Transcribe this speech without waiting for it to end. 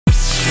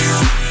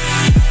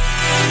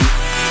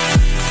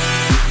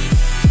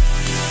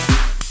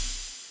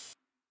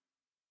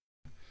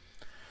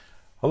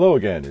Hello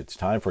again. It's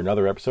time for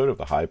another episode of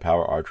the High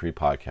Power Archery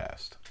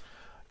Podcast.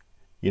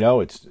 You know,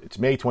 it's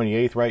May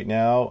 28th right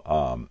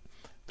now.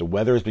 The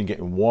weather has been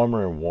getting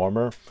warmer and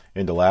warmer.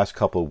 In the last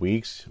couple of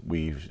weeks,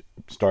 we've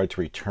started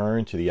to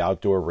return to the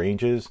outdoor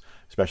ranges,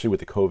 especially with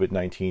the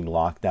COVID-19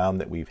 lockdown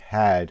that we've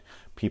had.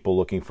 People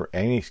looking for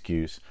any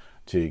excuse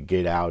to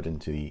get out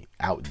into the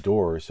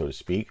outdoors, so to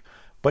speak.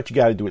 But you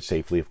got to do it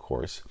safely, of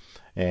course.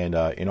 And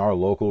in our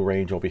local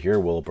range over here,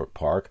 Willowbrook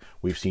Park,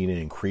 we've seen an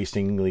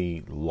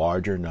increasingly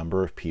larger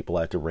number of people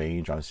at the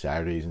range on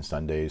Saturdays and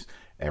Sundays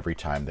every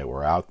time that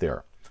we're out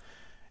there.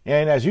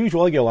 And as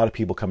usual, I get a lot of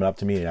people coming up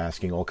to me and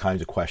asking all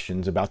kinds of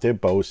questions about their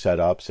bow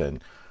setups.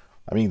 And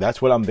I mean,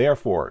 that's what I'm there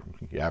for.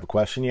 You have a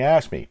question, you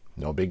ask me.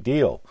 No big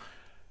deal.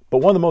 But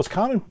one of the most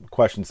common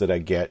questions that I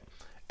get,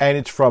 and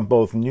it's from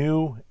both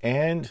new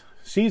and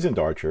seasoned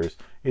archers,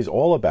 is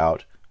all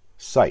about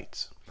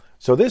sights.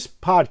 So this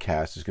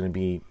podcast is going to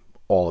be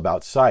all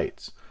about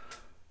sights.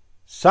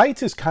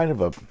 Sights is kind of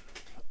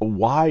a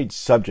wide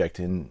subject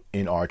in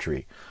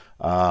archery,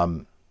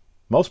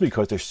 mostly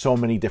because there's so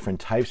many different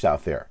types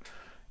out there.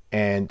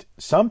 And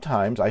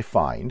sometimes I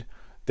find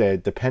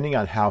that depending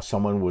on how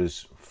someone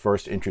was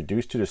first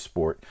introduced to the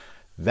sport,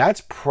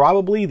 that's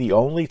probably the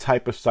only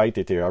type of sight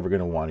that they're ever going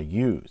to want to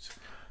use.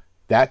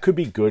 That could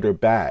be good or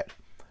bad,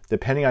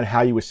 depending on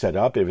how you was set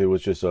up. If it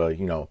was just a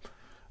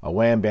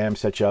wham bam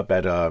set you up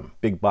at a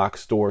big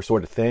box store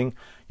sort of thing,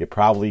 you're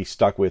probably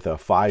stuck with a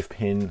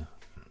 5-pin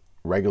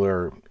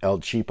regular El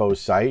Cheapo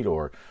sight,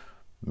 or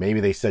maybe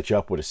they set you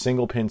up with a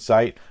single pin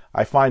sight.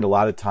 I find a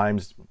lot of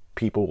times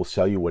people will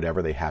sell you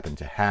whatever they happen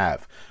to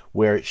have,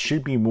 where it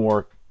should be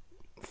more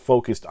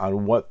focused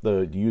on what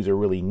the user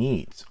really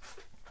needs.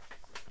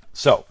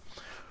 So,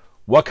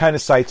 what kind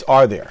of sights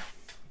are there?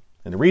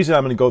 And the reason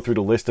I'm going to go through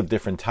the list of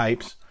different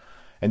types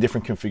and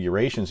different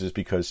configurations is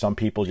because some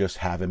people just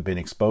haven't been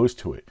exposed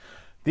to it.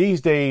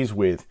 These days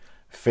with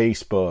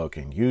Facebook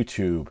and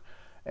YouTube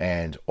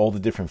and all the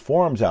different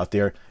forums out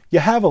there, you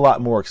have a lot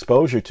more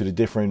exposure to the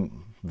different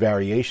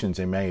variations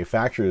and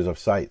manufacturers of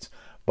sights.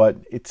 But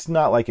it's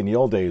not like in the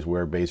old days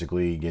where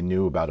basically you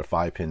knew about a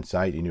 5-pin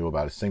sight, you knew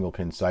about a single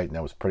pin sight, and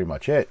that was pretty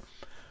much it.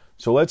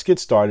 So let's get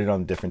started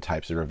on the different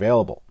types that are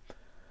available.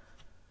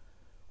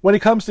 When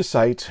it comes to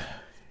sights,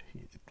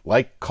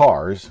 like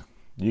cars,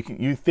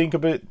 you think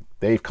of it,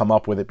 they've come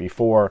up with it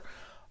before,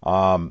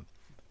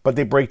 but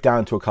they break down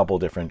into a couple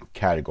of different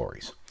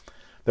categories.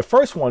 The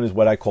first one is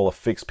what I call a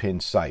fixed pin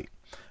sight.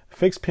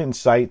 Fixed pin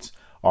sights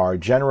are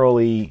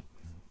generally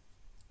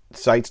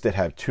sights that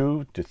have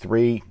 2 to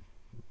 3,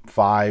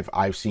 5,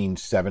 I've seen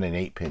 7 and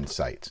 8 pin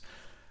sights.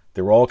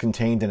 They're all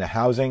contained in a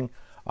housing.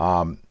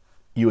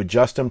 You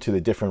adjust them to the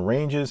different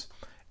ranges,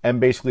 and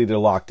basically they're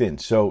locked in.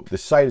 So the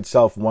sight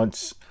itself,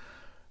 once,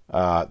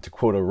 to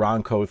quote a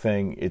Ronco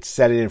thing, it's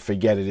set it and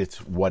forget it, it's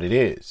what it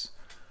is.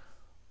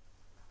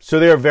 So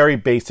they're a very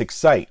basic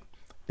sight.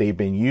 They've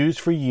been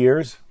used for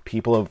years.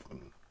 People have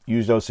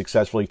used those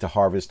successfully to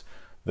harvest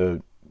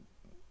the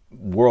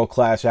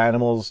world-class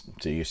animals,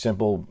 to your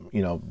simple,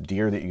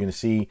 deer that you're going to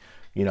see,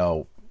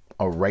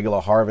 a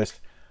regular harvest.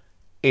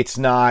 It's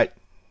not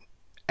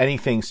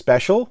anything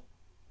special.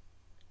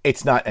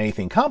 It's not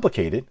anything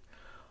complicated,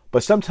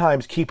 but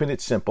sometimes keeping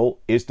it simple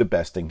is the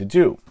best thing to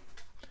do.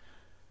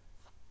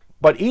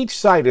 But each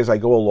sight, as I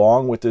go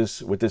along with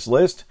this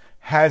list,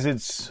 has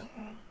its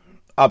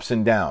ups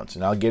and downs,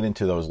 and I'll get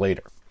into those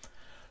later.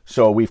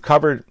 So we've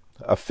covered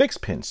a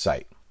fixed pin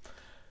sight.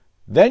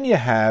 Then you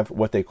have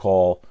what they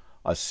call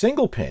a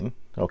single pin,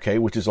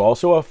 which is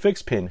also a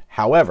fixed pin.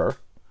 However,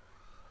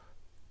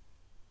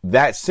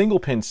 that single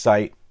pin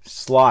sight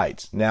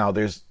slides. Now,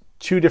 there's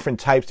 2 different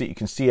types that you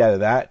can see out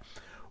of that.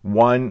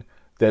 One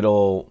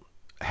that'll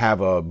have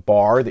a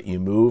bar that you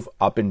move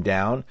up and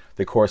down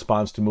that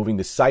corresponds to moving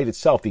the sight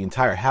itself, the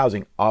entire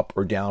housing, up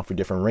or down for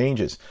different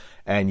ranges.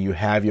 And you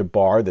have your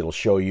bar that'll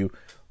show you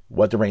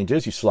what the range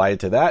is. You slide it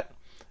to that,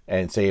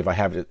 and say if I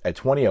have it at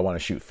 20, I want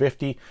to shoot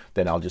 50,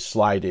 then I'll just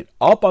slide it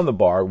up on the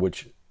bar,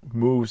 which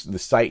moves the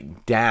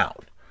sight down.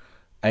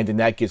 And then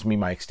that gives me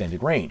my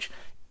extended range.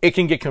 It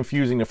can get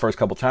confusing the first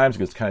couple times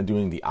because it's kind of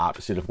doing the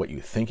opposite of what you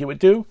think it would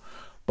do.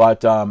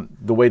 But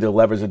the way the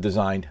levers are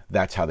designed,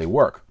 that's how they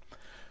work.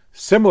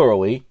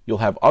 Similarly, you'll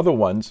have other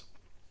ones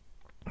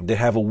that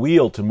have a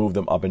wheel to move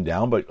them up and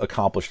down, but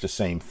accomplish the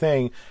same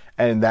thing.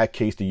 And in that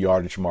case, the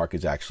yardage mark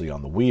is actually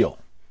on the wheel.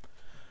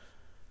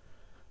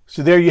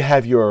 So there you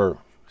have your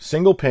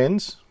single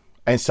pins,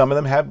 and some of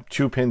them have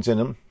 2 pins in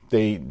them.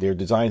 They're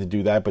designed to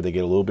do that, but they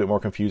get a little bit more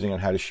confusing on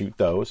how to shoot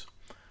those.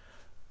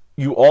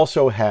 You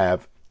also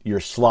have your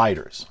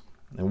sliders.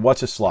 And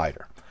what's a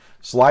slider?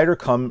 Slider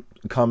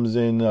comes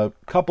in a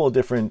couple of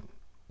different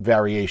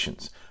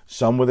variations.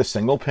 Some with a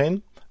single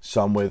pin,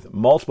 some with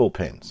multiple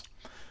pins.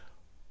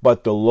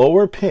 But the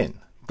lower pin,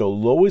 the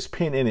lowest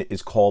pin in it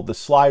is called the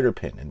slider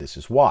pin, and this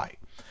is why.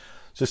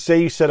 So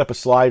say you set up a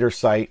slider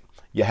sight,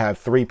 you have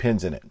 3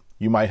 pins in it.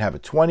 You might have a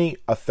 20,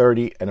 a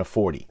 30, and a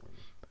 40.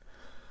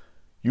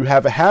 You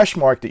have a hash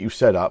mark that you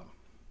set up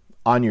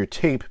on your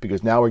tape,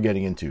 because now we're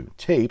getting into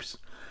tapes,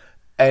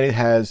 and it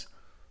has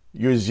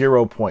your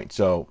 0 point.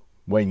 So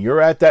When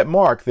you're at that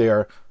mark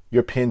there,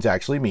 your pins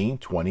actually mean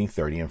 20,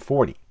 30, and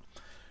 40.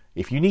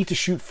 If you need to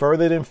shoot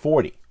further than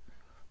 40,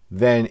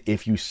 then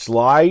if you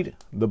slide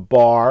the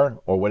bar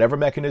or whatever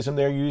mechanism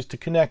they're used to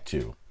connect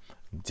to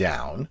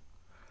down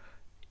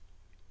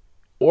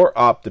or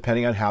up,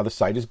 depending on how the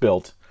sight is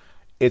built,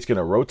 it's going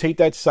to rotate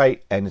that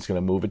sight and it's going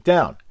to move it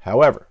down.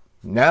 However,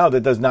 now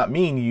that does not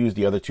mean you use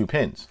the other two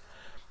pins.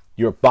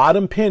 Your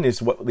bottom pin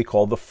is what they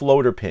call the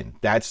floater pin.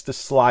 That's the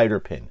slider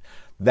pin.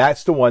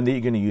 That's the one that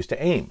you're going to use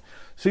to aim.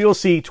 So you'll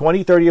see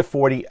 20, 30, or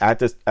 40 at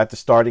the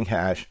starting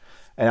hash,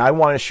 and I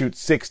want to shoot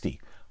 60.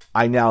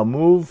 I now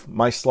move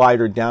my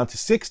slider down to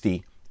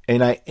 60,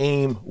 and I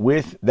aim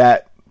with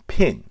that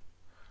pin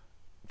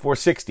for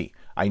 60.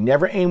 I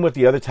never aim with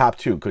the other top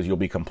two because you'll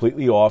be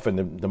completely off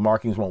and the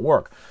markings won't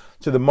work.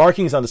 So the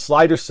markings on the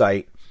slider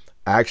sight,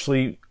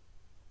 actually,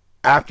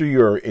 after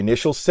your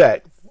initial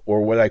set,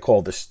 or what I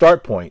call the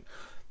start point,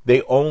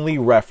 they only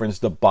reference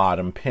the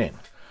bottom pin.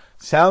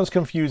 Sounds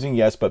confusing,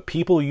 yes, but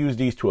people use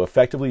these to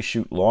effectively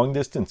shoot long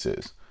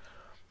distances,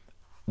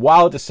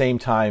 while at the same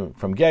time,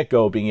 from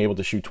get-go, being able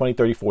to shoot 20,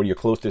 30, 40, or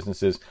close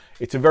distances.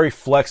 It's a very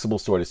flexible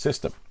sort of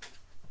system.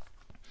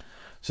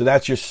 So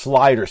that's your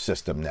slider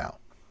system now.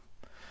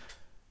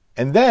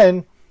 And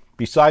then,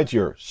 besides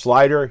your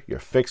slider, your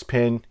fixed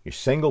pin, your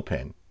single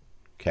pin,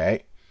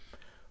 okay,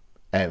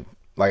 and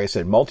like I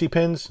said,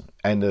 multi-pins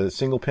and the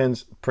single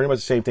pins, pretty much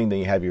the same thing. Then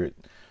you have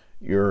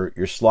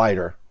your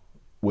slider,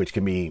 which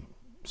can be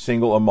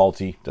single or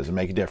multi, doesn't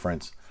make a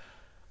difference.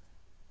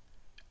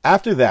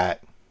 After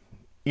that,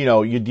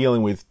 you're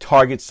dealing with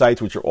target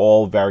sights, which are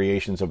all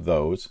variations of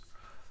those.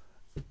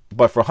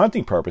 But for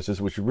hunting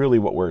purposes, which is really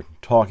what we're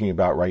talking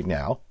about right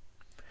now,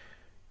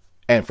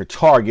 and for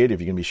target, if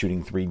you're going to be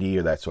shooting 3D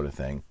or that sort of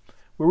thing,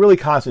 we're really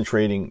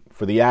concentrating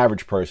for the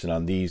average person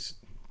on these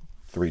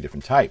three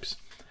different types.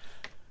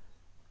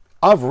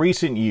 Of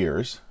recent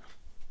years,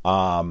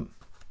 a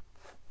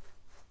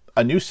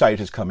new sight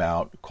has come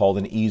out called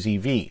an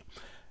EZV.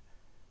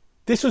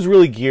 This was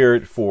really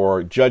geared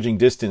for judging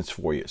distance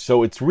for you.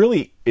 So it's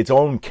really its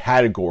own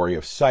category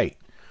of sight.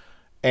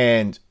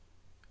 And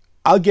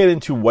I'll get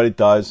into what it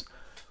does.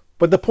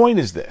 But the point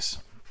is this.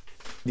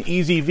 The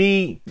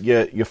EZV,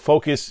 you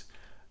focus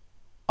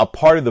a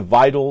part of the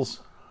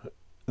vitals,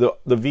 the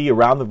V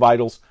around the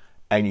vitals,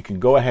 and you can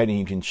go ahead and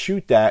you can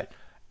shoot that,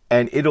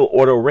 and it'll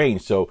auto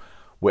range. So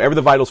wherever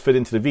the vitals fit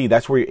into the V,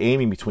 that's where you're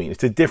aiming between.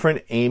 It's a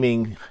different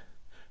aiming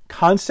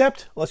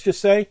concept, let's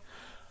just say.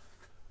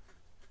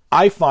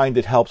 I find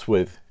it helps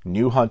with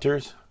new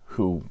hunters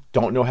who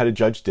don't know how to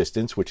judge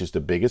distance, which is the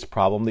biggest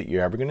problem that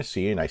you're ever going to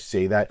see. And I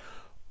say that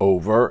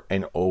over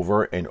and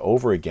over and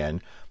over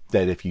again,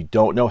 that if you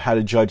don't know how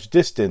to judge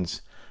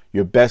distance,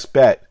 your best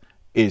bet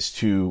is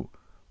to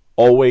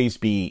always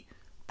be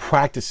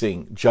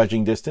practicing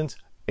judging distance.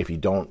 If you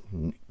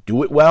don't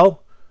do it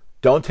well,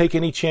 don't take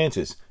any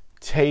chances.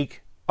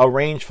 Take a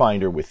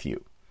rangefinder with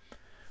you.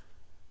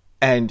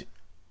 And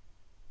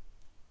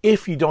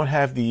if you don't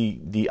have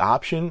the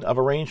option of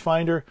a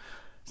rangefinder,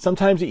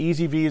 sometimes the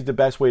EZV is the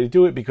best way to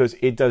do it because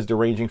it does the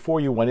ranging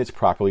for you when it's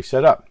properly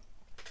set up.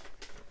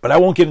 But I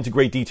won't get into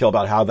great detail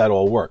about how that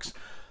all works.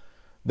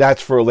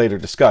 That's for a later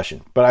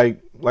discussion. But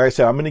like I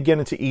said, I'm going to get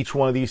into each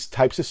one of these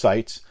types of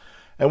sights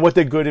and what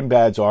their good and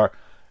bads are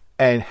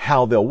and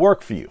how they'll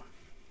work for you.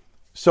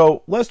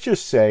 So let's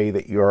just say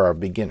that you're a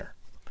beginner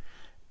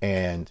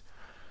and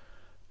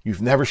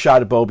you've never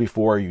shot a bow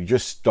before, you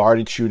just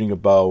started shooting a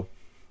bow.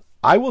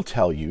 I will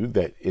tell you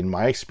that in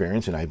my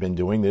experience, and I've been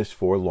doing this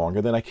for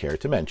longer than I care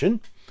to mention,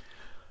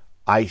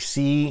 I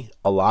see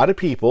a lot of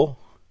people,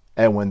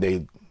 and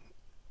when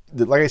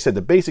like I said,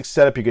 the basic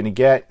setup you're going to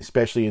get,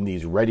 especially in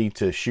these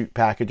ready-to-shoot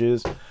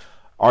packages,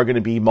 are going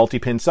to be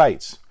multi-pin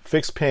sights.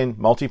 Fixed pin,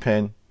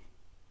 multi-pin.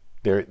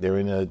 They're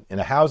in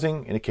a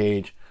housing, in a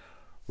cage,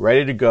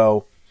 ready to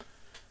go.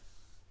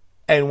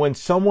 And when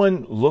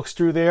someone looks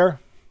through there,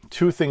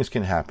 two things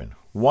can happen.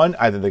 One,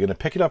 either they're going to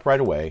pick it up right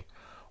away,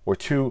 or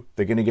two,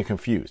 they're going to get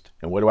confused.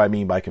 And what do I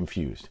mean by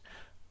confused?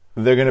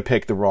 They're going to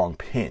pick the wrong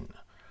pin.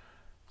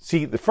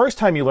 See, the first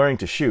time you're learning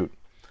to shoot,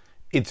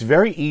 it's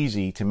very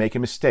easy to make a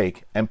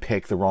mistake and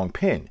pick the wrong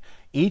pin.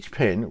 Each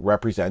pin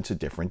represents a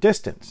different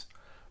distance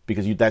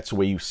because that's the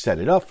way you set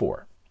it up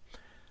for.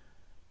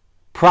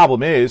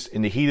 Problem is,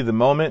 in the heat of the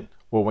moment,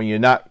 or when you're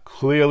not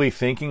clearly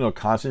thinking or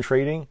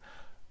concentrating,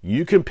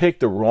 you can pick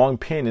the wrong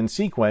pin in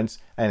sequence,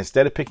 and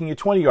instead of picking a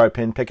 20-yard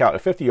pin, pick out a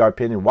 50-yard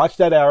pin and watch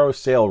that arrow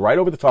sail right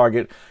over the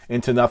target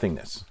into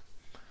nothingness.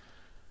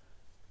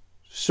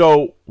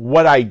 So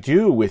what I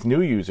do with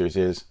new users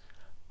is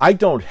I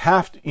don't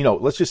have to,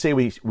 let's just say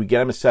we get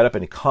them a setup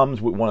and it comes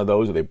with one of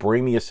those, or they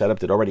bring me a setup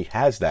that already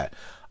has that.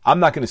 I'm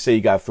not going to say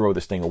you got to throw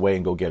this thing away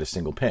and go get a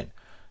single pin.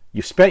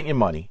 You've spent your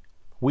money.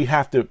 We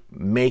have to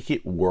make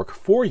it work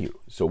for you.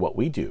 So what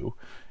we do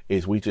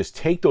is we just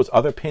take those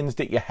other pins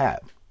that you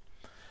have.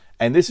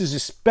 And this is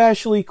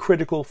especially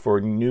critical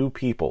for new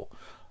people,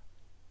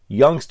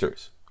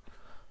 youngsters.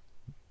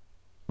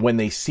 When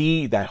they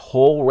see that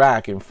whole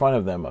rack in front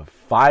of them of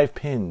 5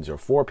 pins or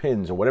 4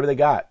 pins or whatever they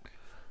got,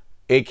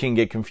 it can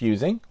get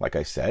confusing, like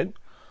I said.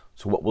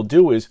 So what we'll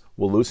do is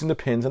we'll loosen the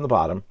pins on the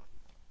bottom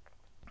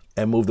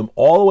and move them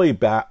all the way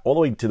back, all the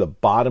way to the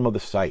bottom of the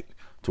sight,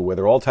 to where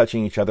they're all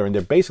touching each other and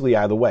they're basically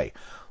out of the way,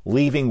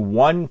 leaving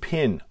one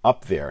pin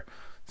up there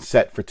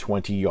set for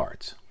 20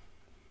 yards.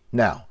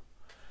 Now,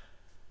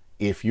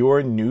 if you're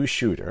a new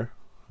shooter,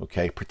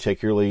 okay,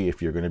 particularly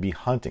if you're going to be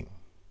hunting,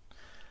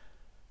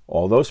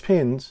 all those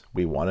pins,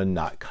 we want to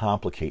not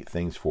complicate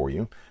things for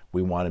you.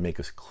 We want to make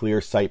a clear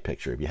sight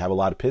picture. If you have a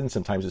lot of pins,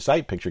 sometimes the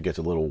sight picture gets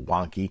a little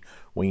wonky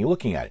when you're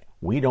looking at it.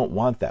 We don't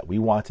want that. We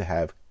want to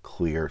have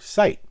clear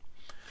sight.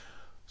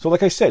 So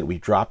like I said, we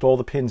dropped all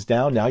the pins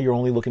down. Now you're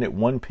only looking at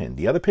one pin.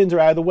 The other pins are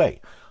out of the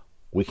way.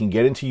 We can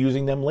get into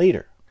using them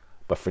later.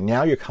 But for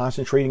now, you're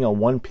concentrating on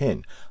one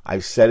pin.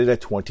 I've set it at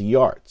 20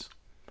 yards.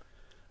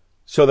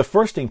 So the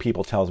first thing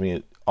people tell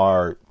me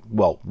are,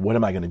 well, what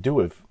am I going to do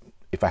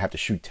if I have to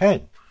shoot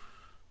 10?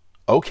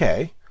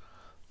 Okay,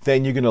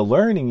 then you're going to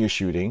learn in your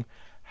shooting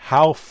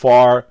how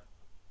far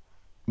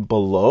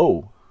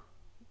below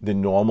the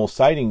normal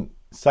sighting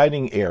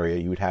area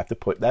you would have to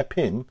put that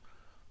pin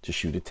to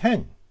shoot a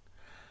 10.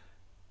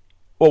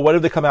 Well, what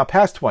if they come out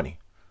past 20?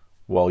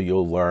 Well,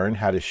 you'll learn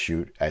how to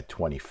shoot at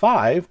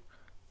 25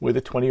 with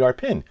a 20-yard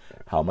pin,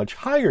 how much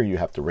higher you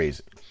have to raise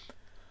it.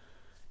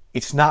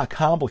 It's not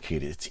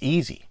complicated. It's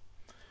easy.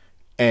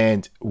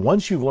 And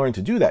once you've learned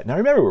to do that, now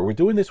remember, we're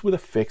doing this with a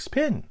fixed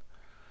pin.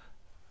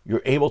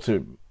 You're able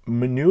to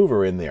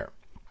maneuver in there.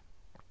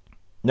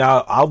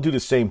 Now, I'll do the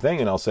same thing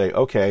and I'll say,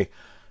 okay,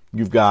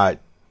 you've got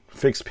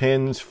fixed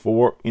pins,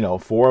 four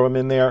of them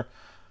in there.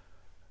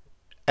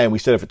 And we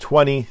set it for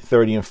 20,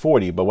 30, and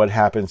 40. But what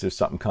happens if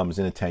something comes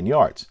in at 10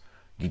 yards?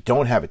 You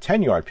don't have a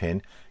 10-yard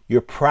pin.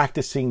 You're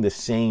practicing the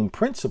same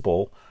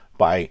principle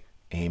by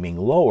aiming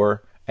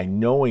lower and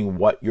knowing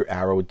what your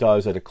arrow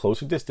does at a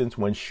closer distance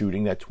when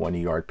shooting that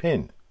 20-yard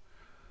pin.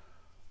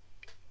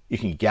 You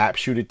can gap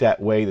shoot it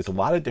that way. There's a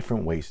lot of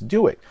different ways to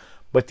do it.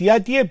 But the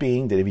idea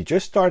being that if you're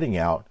just starting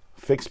out,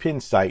 fixed pin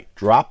sight,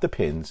 drop the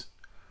pins,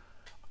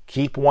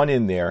 keep one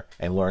in there,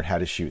 and learn how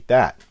to shoot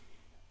that.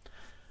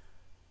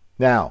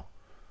 Now,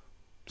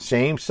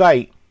 same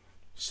sight,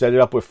 set it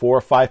up with 4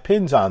 or 5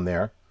 pins on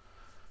there,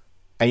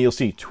 and you'll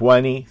see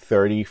 20,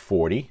 30,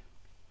 40,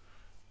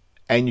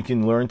 and you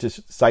can learn to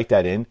sight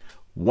that in.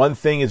 One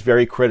thing is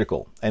very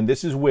critical, and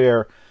this is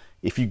where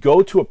if you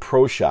go to a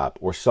pro shop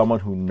or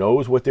someone who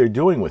knows what they're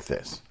doing with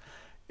this,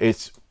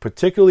 it's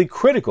particularly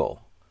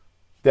critical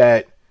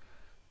that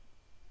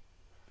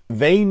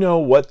they know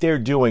what they're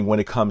doing when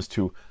it comes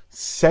to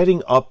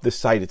setting up the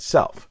sight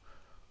itself.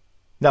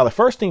 Now, the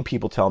first thing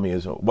people tell me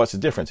is, what's the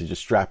difference? You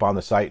just strap on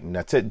the sight and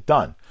that's it,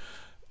 done.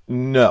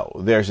 No,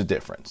 there's a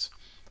difference.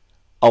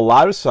 A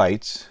lot of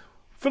sights,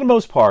 for the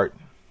most part,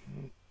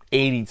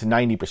 80 to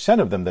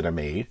 90% of them that are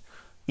made,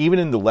 even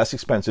in the less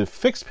expensive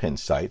fixed pin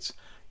sights,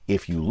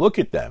 if you look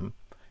at them,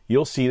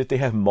 you'll see that they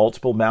have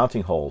multiple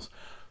mounting holes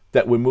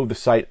that would move the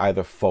sight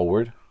either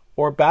forward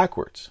or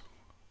backwards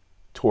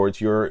towards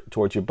your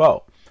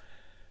bow.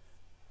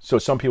 So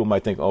some people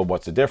might think, oh,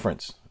 what's the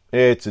difference?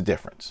 It's a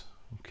difference,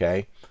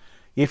 okay?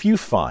 If you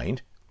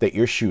find that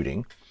you're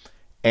shooting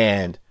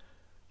and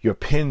your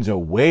pins are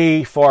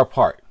way far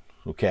apart,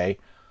 okay?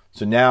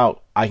 So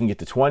now I can get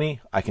to 20,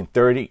 I can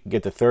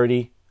get to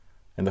 30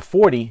 and the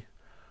 40,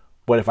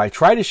 but if I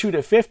try to shoot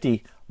at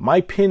 50,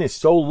 my pin is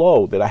so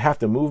low that I have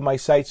to move my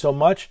sight so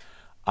much,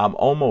 I'm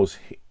almost,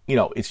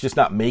 it's just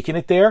not making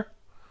it there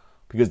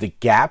because the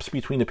gaps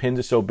between the pins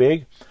are so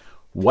big.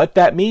 What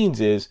that means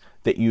is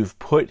that you've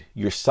put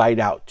your sight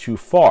out too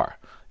far.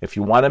 If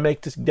you want to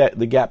make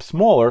the gap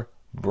smaller,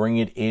 bring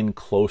it in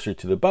closer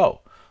to the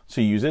bow.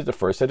 So you use it as the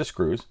first set of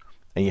screws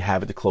and you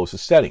have it the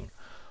closest setting.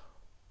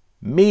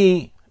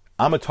 Me,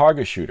 I'm a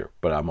target shooter,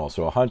 but I'm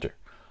also a hunter.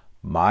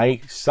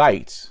 My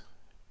sights,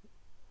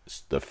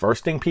 the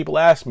first thing people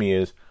ask me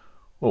is,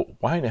 well,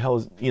 why in the hell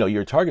is,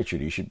 you're a target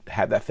shooter, you should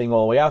have that thing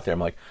all the way out there. I'm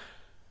like,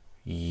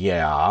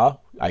 yeah,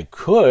 I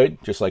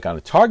could, just like on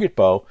a target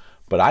bow,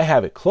 but I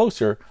have it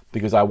closer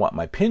because I want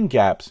my pin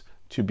gaps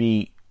to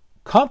be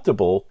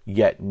comfortable,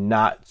 yet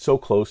not so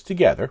close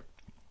together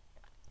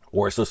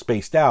or so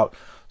spaced out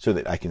so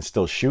that I can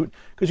still shoot.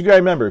 Because you got to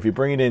remember, if you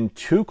bring it in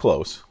too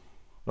close,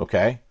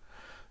 okay,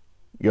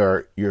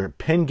 your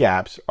pin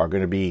gaps are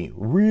going to be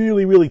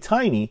really, really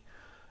tiny.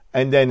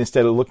 And then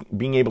instead of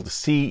being able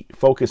to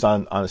focus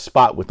on a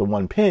spot with the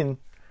one pin,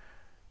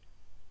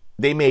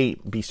 they may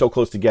be so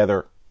close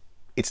together,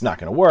 it's not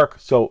going to work.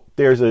 So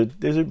there's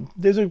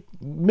a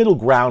middle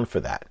ground for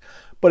that.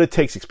 But it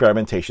takes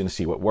experimentation to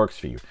see what works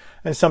for you.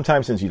 And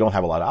sometimes, since you don't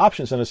have a lot of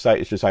options on the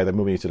sight, it's just either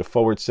moving it to the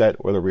forward set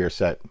or the rear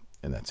set,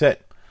 and that's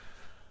it.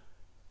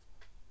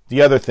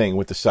 The other thing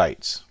with the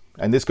sights,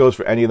 and this goes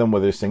for any of them,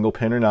 whether it's single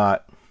pin or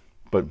not,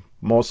 but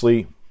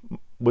mostly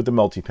with the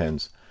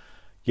multi-pins,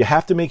 you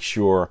have to make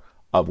sure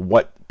of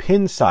what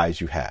pin size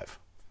you have.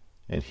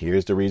 And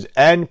here's the reason,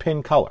 and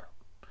pin color.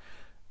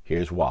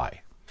 Here's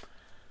why.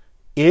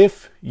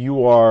 If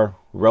you are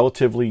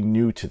relatively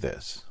new to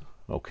this,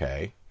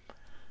 okay,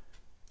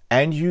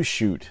 and you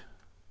shoot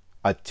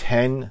a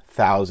 10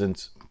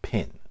 thousandths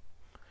pin,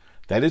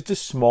 that is the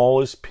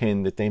smallest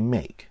pin that they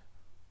make.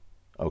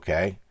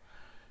 okay,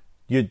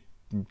 you're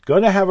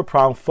going to have a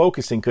problem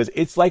focusing because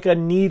it's like a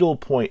needle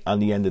point on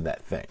the end of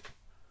that thing.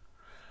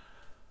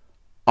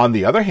 On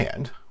the other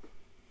hand,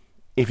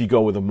 if you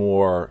go with a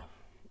more,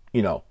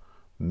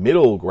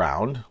 middle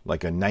ground,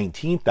 like a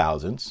 19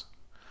 thousandths,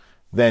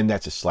 then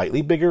that's a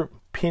slightly bigger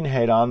pin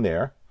head on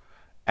there,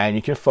 and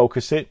you can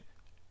focus it.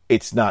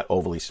 It's not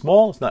overly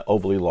small, it's not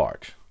overly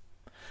large.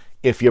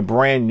 If you're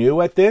brand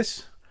new at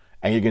this,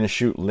 and you're going to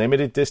shoot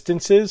limited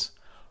distances,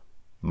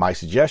 my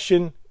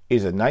suggestion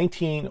is a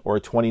 19 or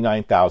a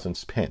 29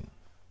 thousandths pin.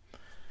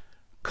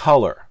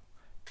 Color.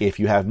 If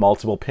you have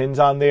multiple pins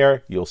on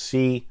there, you'll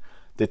see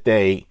that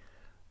they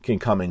can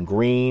come in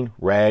green,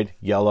 red,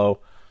 yellow.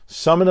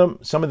 Some of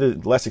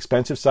the less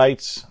expensive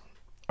sites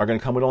are going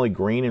to come with only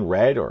green and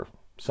red or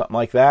something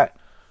like that.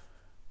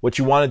 What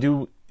you want to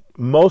do,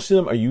 most of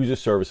them are user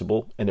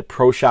serviceable, and the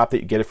pro shop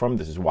that you get it from,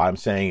 this is why I'm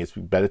saying it's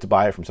better to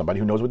buy it from somebody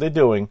who knows what they're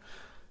doing,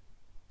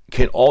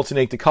 can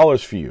alternate the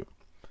colors for you.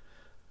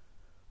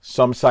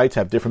 Some sites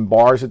have different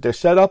bars that they're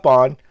set up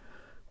on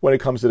when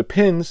it comes to the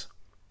pins,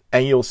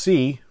 and you'll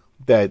see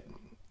that,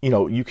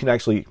 you can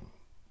actually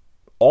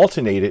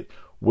alternate it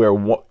where,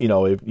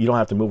 if you don't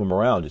have to move them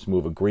around, just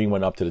move a green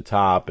one up to the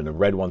top and a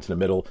red one to the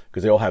middle,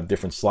 because they all have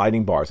different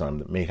sliding bars on them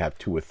that may have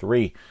 2 or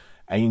 3,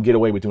 and you can get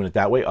away with doing it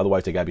that way.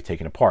 Otherwise, they got to be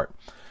taken apart.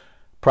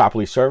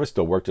 Properly serviced,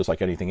 they'll work just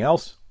like anything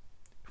else.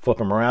 Flip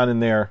them around in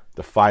there,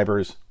 the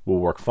fibers will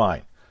work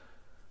fine.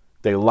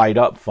 They light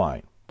up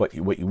fine, but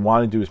what you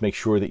want to do is make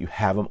sure that you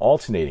have them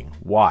alternating.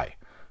 Why?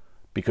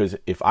 Because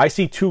if I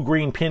see 2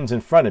 green pins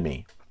in front of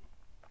me,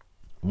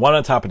 one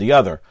on top of the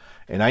other,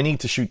 and I need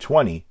to shoot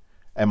 20,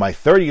 and my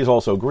 30 is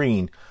also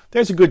green,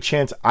 there's a good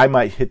chance I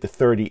might hit the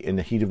 30 in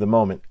the heat of the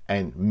moment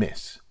and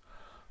miss.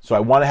 So I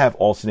want to have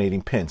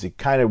alternating pins. It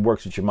kind of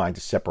works with your mind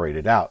to separate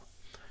it out.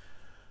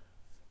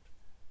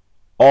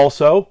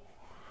 Also,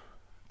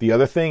 the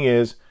other thing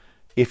is,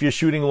 if you're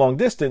shooting long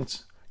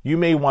distance, you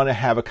may want to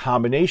have a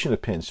combination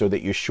of pins so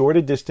that your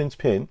shorter distance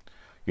pin,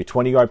 your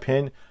 20-yard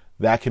pin,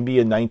 that can be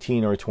a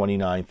 19 or a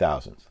 29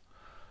 thousandths.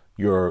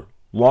 Your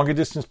longer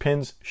distance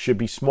pins should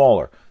be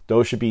smaller.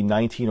 Those should be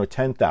 19 or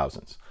 10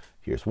 thousandths.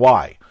 Here's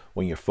why.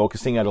 When you're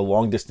focusing at a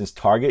long distance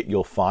target,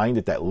 you'll find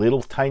that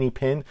little tiny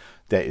pin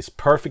that is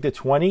perfect at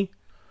 20,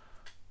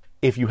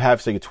 if you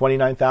have, say, a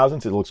 29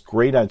 thousandths, it looks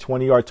great on a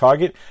 20-yard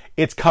target.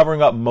 It's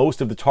covering up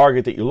most of the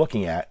target that you're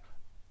looking at,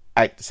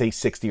 say,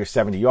 60 or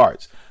 70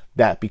 yards.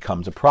 That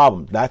becomes a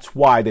problem. That's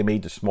why they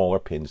made the smaller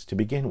pins to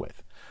begin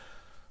with.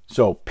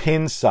 So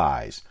pin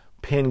size,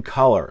 pin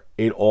color,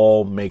 it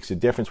all makes a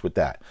difference with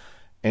that.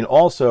 And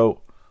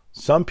also,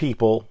 some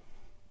people,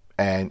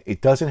 and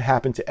it doesn't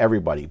happen to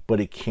everybody, but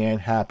it can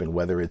happen,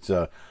 whether it's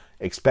a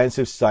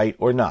expensive site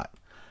or not.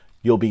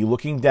 You'll be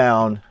looking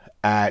down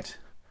at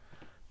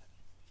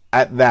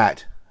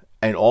that,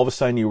 and all of a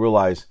sudden you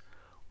realize,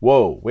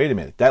 whoa, wait a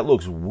minute, that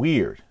looks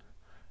weird.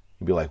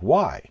 You'd be like,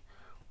 why?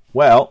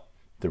 Well,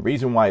 the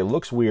reason why it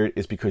looks weird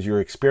is because you're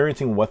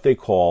experiencing what they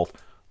call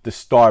the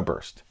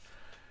starburst.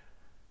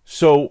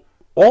 So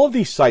all of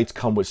these sites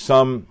come with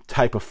some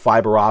type of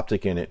fiber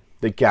optic in it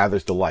that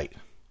gathers the light.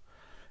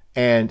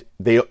 And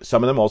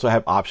some of them also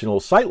have optional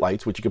site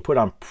lights, which you can put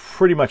on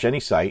pretty much any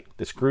site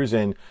that screws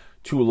in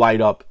to light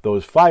up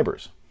those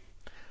fibers.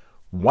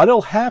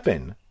 What'll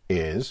happen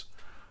is,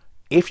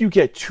 if you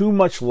get too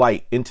much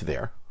light into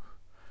there,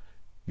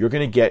 you're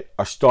going to get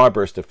a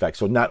starburst effect.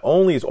 So not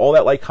only is all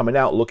that light coming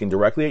out looking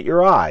directly at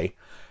your eye,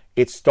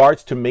 it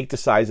starts to make the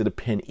size of the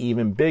pin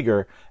even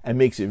bigger and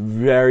makes it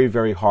very,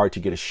 very hard to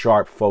get a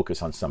sharp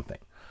focus on something.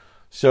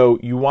 So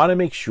you want to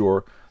make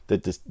sure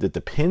that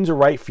the pins are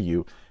right for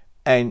you.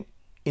 And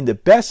in the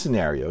best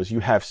scenarios, you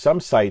have some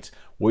sites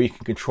where you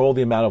can control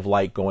the amount of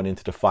light going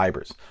into the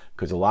fibers,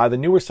 because a lot of the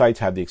newer sites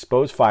have the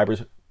exposed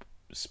fibers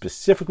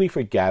specifically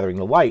for gathering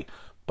the light,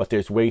 but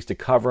there's ways to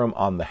cover them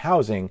on the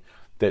housing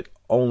that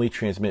only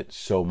transmit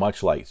so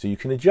much light, so you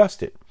can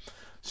adjust it.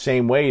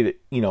 Same way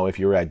that, if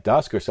you're at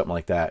dusk or something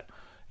like that,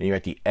 and you're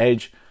at the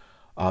edge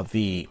of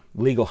the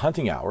legal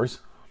hunting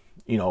hours,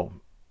 you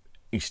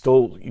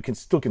can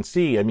still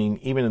see. I mean,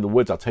 even in the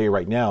woods, I'll tell you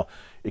right now,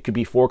 it could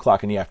be 4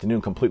 o'clock in the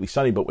afternoon, completely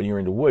sunny, but when you're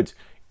in the woods,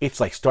 it's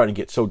like starting to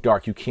get so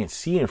dark you can't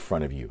see in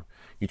front of you.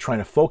 You're trying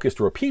to focus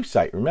through a peep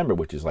sight, remember,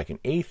 which is like an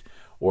 1/8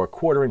 or a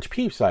 1/4 inch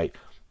peep sight.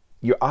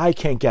 Your eye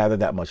can't gather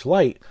that much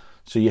light,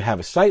 so you have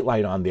a sight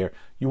light on there.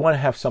 You want to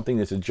have something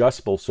that's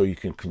adjustable so you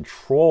can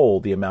control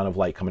the amount of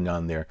light coming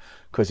on there,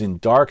 because in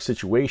dark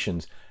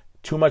situations,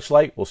 too much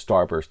light will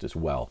starburst as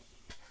well.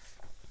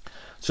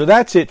 So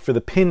that's it for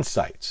the pin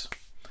sights.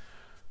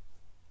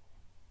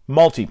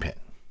 Multi-pin.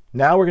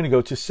 Now we're going to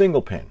go to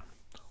single pin.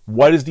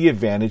 What is the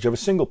advantage of a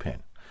single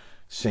pin?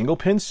 Single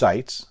pin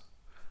sights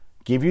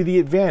give you the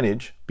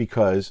advantage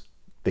because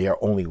they are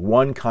only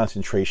one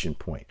concentration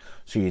point.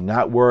 So you're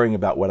not worrying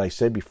about what I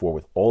said before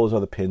with all those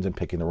other pins and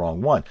picking the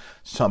wrong one.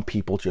 Some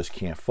people just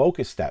can't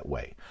focus that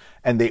way.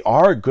 And they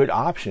are a good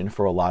option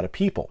for a lot of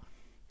people.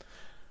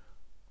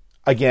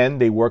 Again,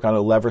 they work on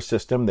a lever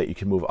system that you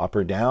can move up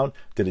or down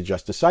that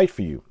adjust the sight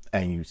for you.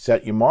 And you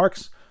set your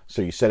marks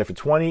So you set it for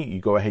 20,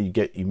 you go ahead,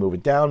 you move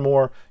it down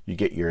more, you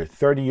get your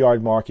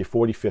 30-yard mark, your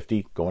 40,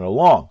 50 going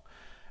along.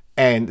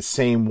 And the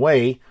same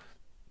way,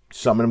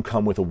 some of them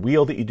come with a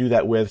wheel that you do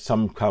that with.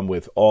 Some come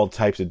with all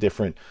types of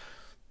different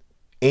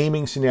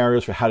aiming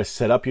scenarios for how to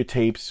set up your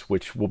tapes,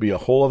 which will be a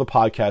whole other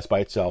podcast by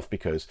itself,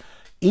 because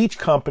each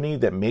company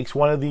that makes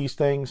one of these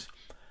things,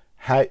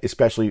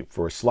 especially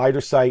for a slider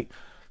sight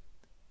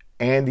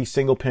and these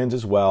single pins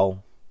as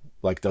well,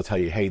 like they'll tell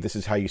you, hey, this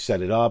is how you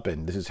set it up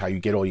and this is how you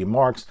get all your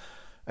marks.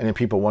 And then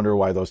people wonder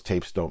why those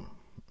tapes don't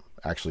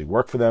actually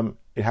work for them.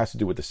 It has to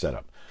do with the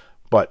setup.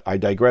 But I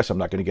digress. I'm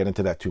not going to get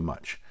into that too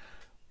much.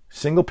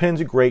 Single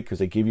pins are great because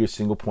they give you a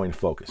single point of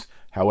focus.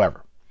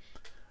 However,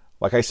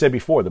 like I said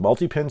before, the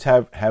multi-pins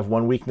have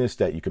one weakness,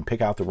 that you can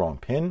pick out the wrong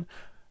pin,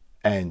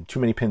 and too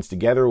many pins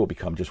together will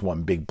become just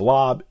one big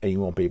blob and you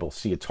won't be able to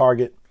see a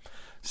target.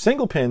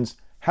 Single pins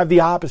have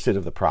the opposite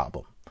of the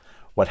problem.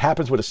 What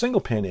happens with a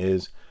single pin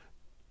is,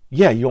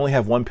 yeah, you only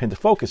have one pin to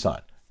focus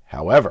on.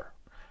 However,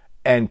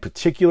 in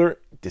particular,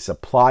 this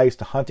applies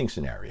to hunting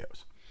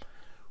scenarios.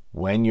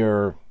 When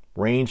you're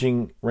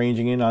ranging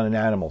in on an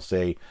animal,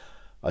 say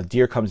a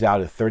deer comes out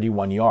at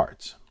 31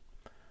 yards.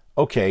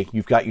 Okay,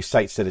 you've got your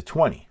sight set at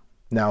 20.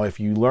 Now, if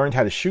you learned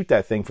how to shoot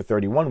that thing for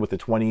 31 with the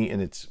 20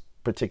 in its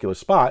particular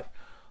spot,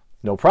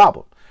 no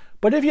problem.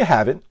 But if you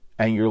haven't,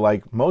 and you're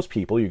like most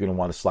people, you're going to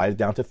want to slide it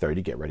down to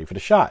 30, get ready for the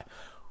shot.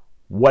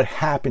 What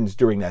happens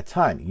during that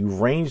time?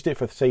 You've ranged it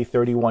for, say,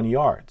 31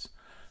 yards.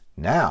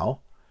 Now,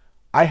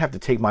 I have to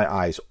take my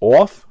eyes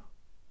off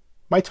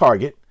my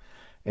target,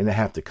 and I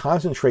have to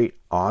concentrate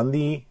on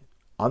the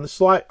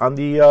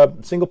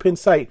single pin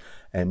sight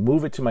and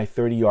move it to my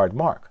 30-yard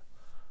mark.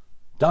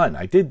 Done.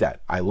 I did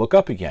that. I look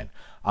up again.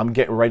 I'm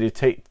getting ready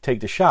to take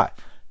the shot.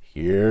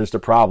 Here's the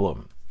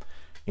problem.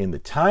 In the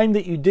time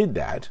that you did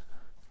that,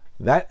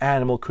 that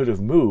animal could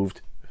have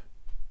moved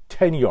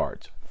 10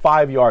 yards,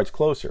 5 yards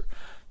closer,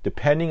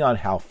 depending on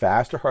how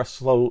fast or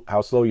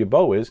how slow your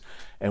bow is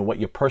and what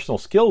your personal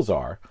skills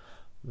are.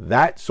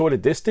 That sort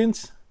of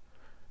distance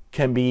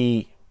can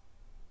be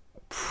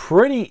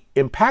pretty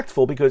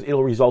impactful because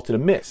it'll result in a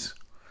miss.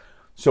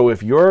 So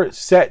if you're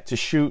set to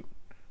shoot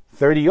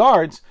 30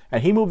 yards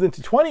and he moved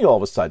into 20 all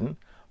of a sudden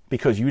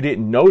because you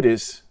didn't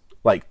notice,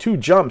 like 2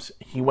 jumps,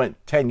 he went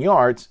 10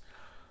 yards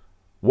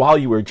while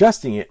you were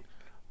adjusting it,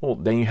 well,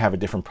 then you have a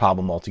different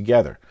problem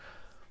altogether.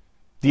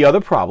 The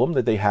other problem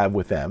that they have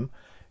with them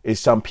is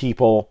some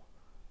people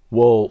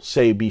will,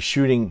 say, be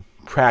shooting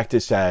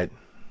practice at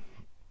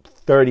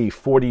 30,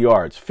 40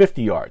 yards,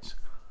 50 yards,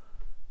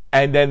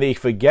 and then they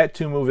forget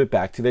to move it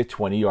back to their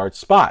 20-yard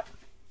spot.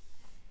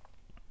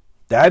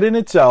 That in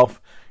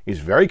itself is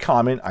very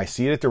common. I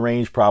see it at the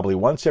range probably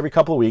once every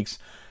couple of weeks,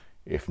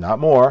 if not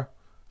more.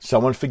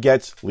 Someone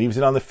forgets, leaves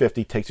it on the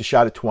 50, takes a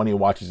shot at 20, and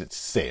watches it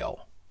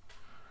sail.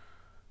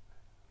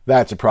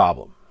 That's a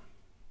problem.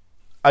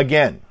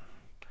 Again,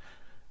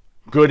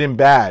 good and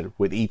bad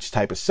with each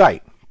type of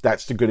sight.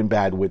 That's the good and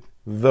bad with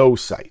those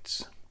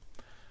sights.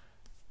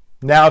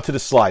 Now to the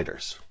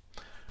sliders.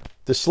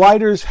 The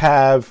sliders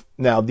have,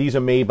 now these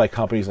are made by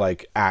companies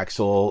like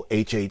Axel,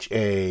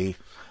 HHA,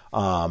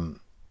 a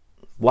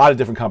lot of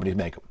different companies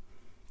make them.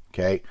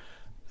 Okay,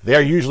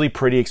 they're usually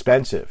pretty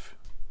expensive.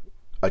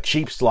 A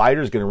cheap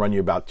slider is going to run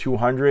you about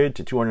 $200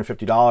 to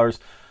 $250.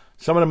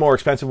 Some of the more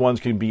expensive ones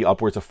can be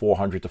upwards of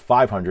 $400 to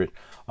 $500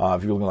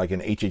 if you're looking like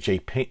an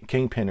HHA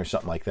Kingpin or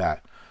something like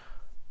that.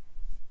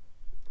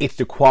 It's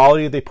the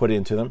quality they put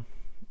into them.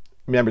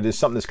 Remember, there's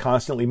something that's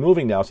constantly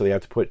moving now, so they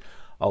have to put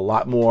a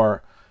lot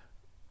more,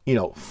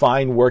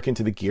 fine work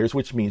into the gears,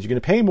 which means you're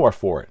going to pay more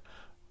for it.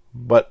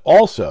 But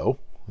also,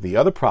 the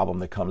other problem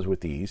that comes with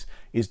these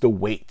is the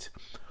weight.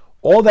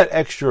 All that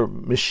extra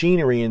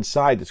machinery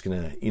inside that's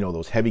going to,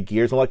 those heavy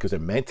gears and all that, because they're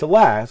meant to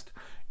last,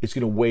 it's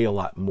going to weigh a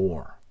lot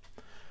more.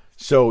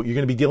 So you're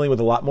going to be dealing with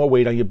a lot more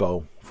weight on your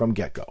bow from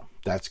get-go.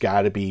 That's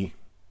got to be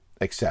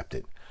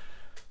accepted.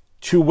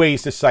 2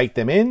 ways to sight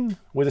them in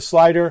with a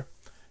slider.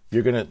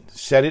 You're going to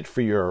set it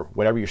for your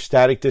whatever your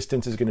static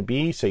distance is going to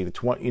be, say the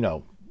 20,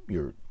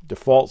 your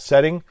default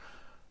setting.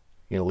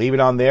 You're going to leave it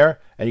on there,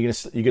 and you're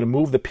going to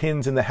move the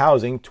pins in the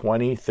housing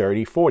 20,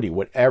 30, 40,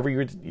 whatever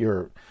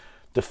your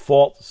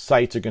default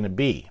sights are going to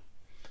be.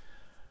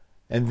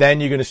 And then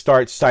you're going to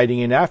start sighting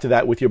in after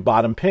that with your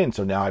bottom pin.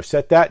 So now I've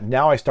set that.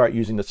 Now I start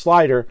using the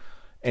slider,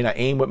 and I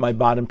aim with my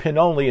bottom pin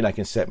only, and I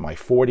can set my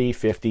 40,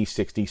 50,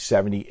 60,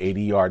 70,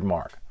 80-yard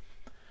mark.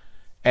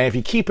 And if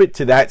you keep it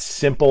to that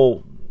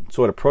simple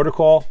sort of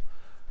protocol,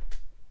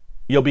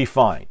 you'll be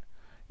fine.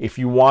 If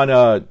you want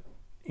to,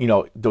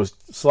 those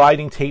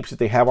sliding tapes that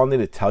they have on there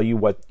to tell you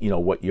what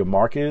your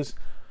mark is,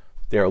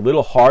 they're a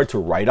little hard to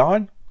write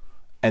on,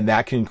 and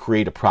that can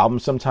create a problem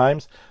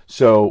sometimes.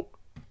 So,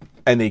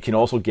 and they can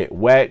also get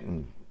wet,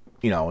 and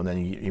and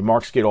then your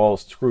marks get all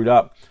screwed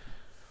up.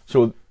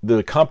 So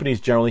the companies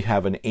generally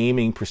have an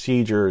aiming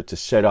procedure to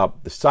set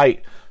up the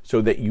sight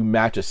so that you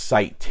match a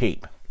sight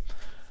tape.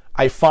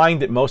 I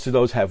find that most of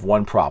those have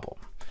one problem.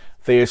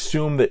 They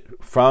assume that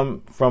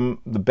from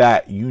the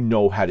bat, you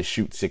know how to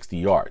shoot 60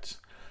 yards.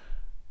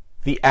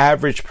 The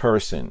average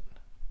person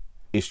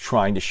is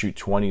trying to shoot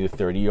 20 to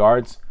 30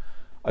 yards.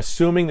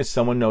 Assuming that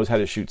someone knows how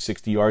to shoot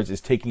 60 yards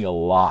is taking a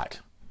lot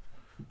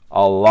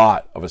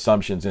of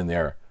assumptions in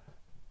there.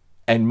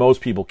 And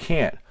most people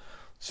can't.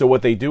 So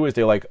what they do is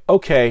they're like,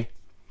 okay,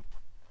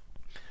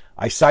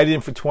 I sighted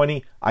in for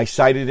 20, I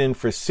sighted in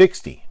for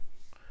 60.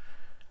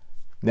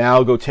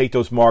 Now go take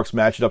those marks,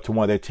 match it up to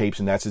one of their tapes,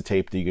 and that's the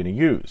tape that you're going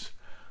to use.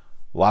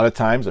 A lot of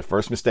times, the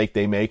first mistake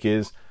they make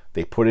is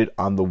they put it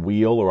on the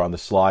wheel or on the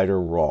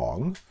slider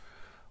wrong.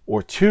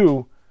 Or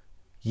two,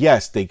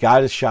 yes, they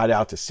got a shot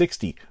out to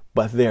 60,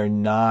 but they're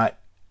not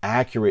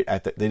accurate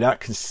at that. They're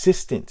not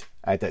consistent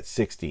at that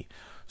 60.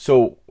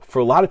 So for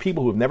a lot of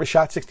people who have never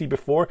shot 60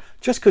 before,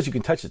 just because you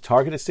can touch the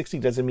target at 60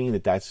 doesn't mean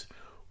that that's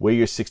where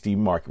your 60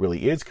 mark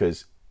really is,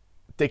 because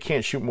they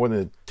can't shoot more than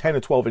a 10 or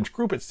 12 inch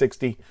group at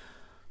 60.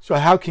 So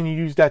how can you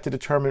use that to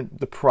determine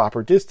the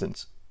proper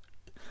distance?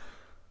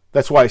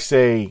 That's why I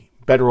say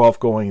better off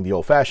going the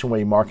old-fashioned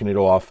way, marking it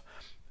off,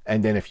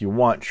 and then if you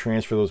want,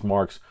 transfer those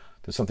marks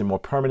to something more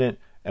permanent.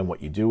 And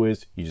what you do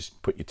is you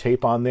just put your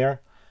tape on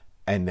there,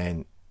 and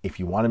then if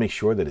you want to make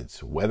sure that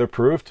it's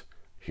weatherproofed,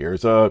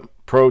 here's a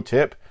pro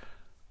tip.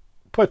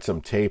 Put some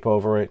tape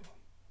over it,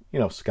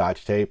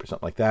 Scotch tape or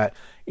something like that.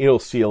 It'll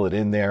seal it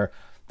in there.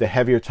 The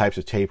heavier types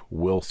of tape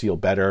will seal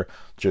better.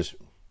 Just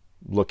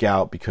look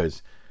out,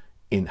 because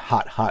in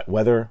hot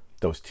weather,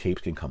 those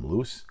tapes can come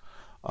loose.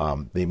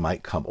 They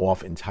might come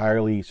off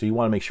entirely, so you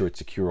want to make sure it's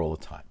secure all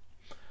the time.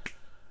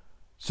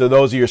 So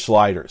those are your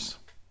sliders.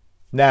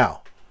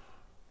 Now,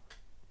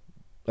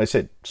 like I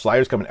said,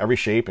 sliders come in every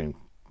shape and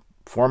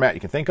format you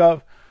can think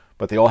of,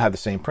 but they all have the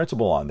same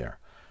principle on there.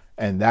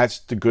 And that's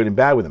the good and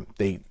bad with them.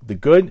 The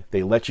good,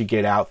 they let you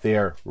get out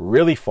there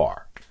really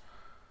far.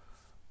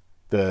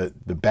 The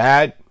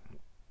bad,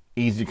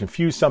 easy to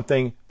confuse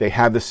something. They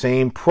have the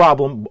same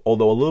problem,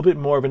 although a little bit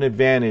more of an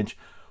advantage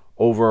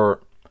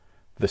over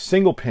the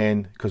single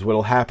pin, because what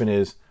will happen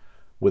is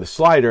with a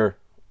slider,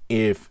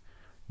 if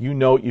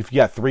you've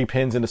got 3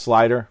 pins in the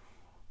slider,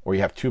 or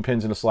you have 2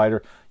 pins in the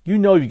slider,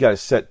 you've got to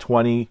set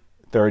 20,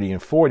 30,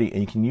 and 40,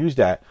 and you can use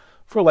that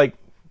for like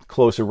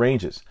closer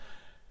ranges.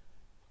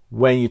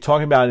 When you're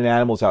talking about an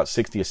animal's out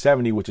 60 or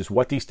 70, which is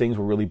what these things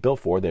were really built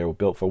for, they were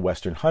built for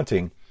Western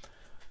hunting,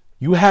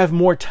 you have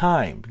more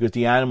time because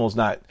the animal's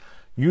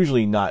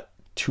usually not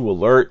too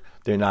alert,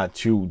 they're not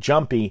too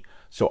jumpy,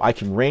 so I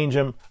can range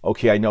him.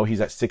 Okay, I know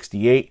he's at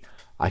 68.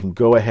 I can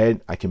go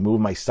ahead, I can move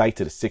my sight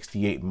to the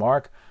 68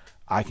 mark.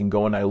 I can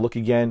go and I look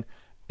again,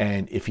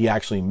 and if he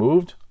actually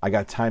moved, I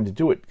got time to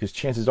do it, because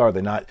chances are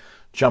they're not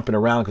jumping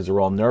around because they're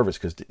all nervous,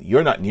 because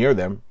you're not near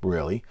them,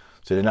 really.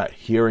 So they're not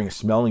hearing or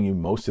smelling you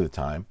most of the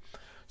time.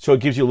 So it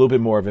gives you a little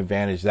bit more of an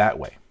advantage that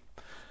way.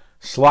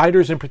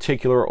 Sliders in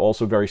particular are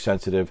also very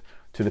sensitive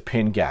to the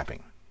pin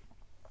gapping.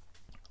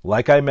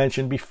 Like I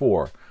mentioned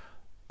before,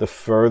 the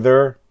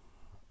further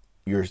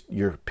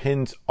your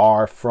pins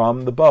are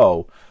from the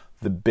bow,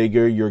 the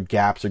bigger your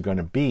gaps are going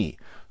to be.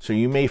 So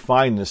you may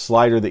find in a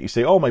slider that you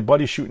say, oh, my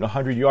buddy's shooting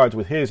 100 yards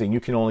with his, and you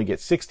can only get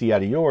 60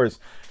 out of yours.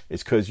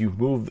 It's because you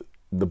move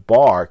the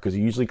bar, because it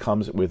usually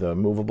comes with a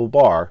movable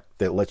bar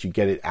that lets you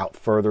get it out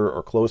further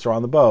or closer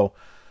on the bow.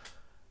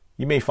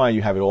 You may find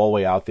you have it all the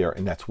way out there,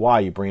 and that's why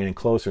you bring it in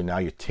closer. Now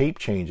your tape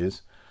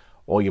changes,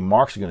 all your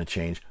marks are going to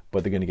change,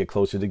 but they're going to get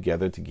closer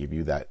together to give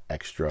you that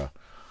extra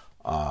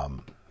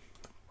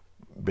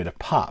bit of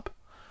pop.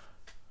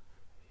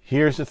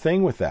 Here's the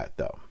thing with that,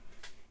 though.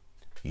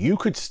 You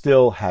could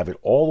still have it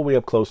all the way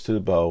up close to the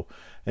bow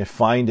and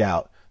find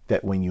out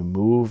that when you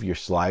move your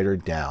slider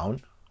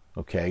down,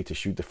 okay, to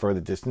shoot the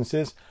further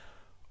distances,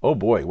 oh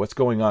boy, what's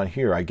going on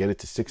here? I get it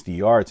to 60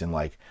 yards, and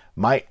like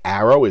my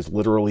arrow is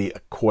literally a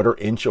 1/4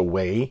 inch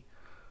away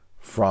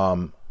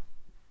from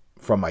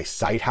my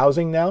sight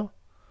housing now.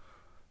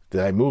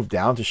 Did I move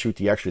down to shoot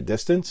the extra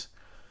distance?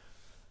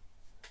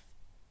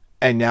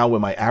 And now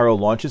when my arrow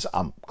launches,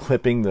 I'm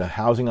clipping the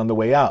housing on the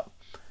way out.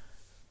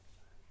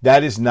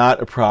 That is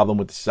not a problem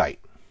with the sight.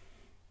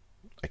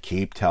 I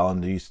keep telling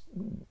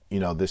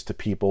this to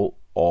people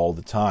all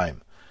the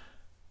time.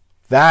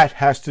 That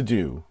has to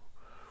do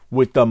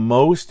with the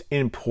most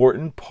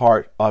important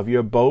part of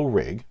your bow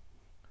rig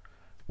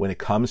when it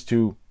comes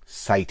to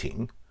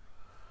sighting.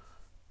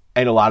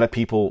 And a lot of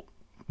people,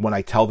 when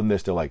I tell them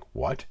this, they're like,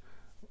 what?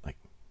 Like,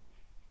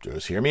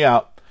 just hear me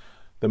out.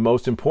 The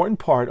most important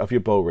part of your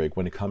bow rig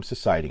when it comes to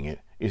sighting it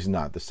is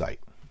not the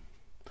sight.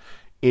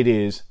 It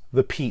is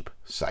the peep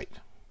sight.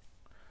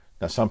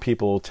 Now, some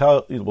people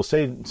will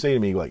say to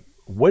me, like,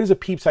 what does a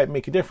peep sight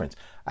make a difference?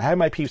 I have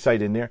my peep sight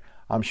in there.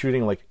 I'm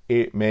shooting, like,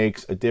 it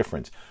makes a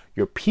difference.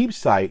 Your peep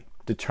sight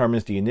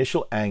determines the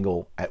initial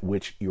angle at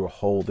which you're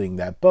holding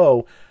that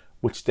bow,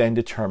 which then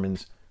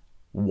determines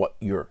what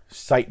your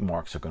sight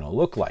marks are going to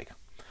look like.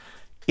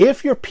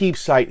 If your peep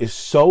sight is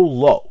so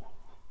low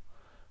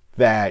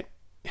that,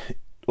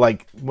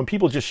 like, when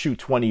people just shoot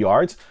 20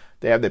 yards,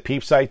 they have their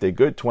peep sight, they're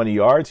good 20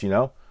 yards,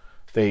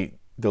 the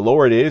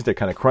lower it is, they're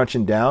kind of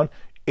crunching down.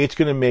 It's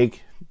going to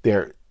make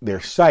their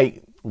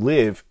sight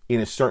live in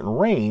a certain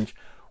range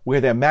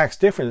where their max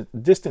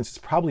distance is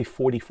probably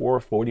 44 or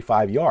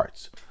 45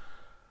 yards.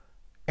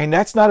 And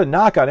that's not a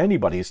knock on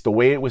anybody. It's the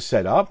way it was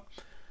set up.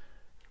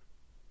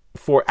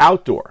 For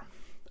outdoor,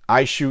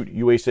 I shoot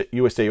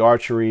USA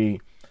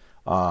Archery,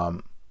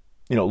 long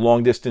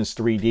distance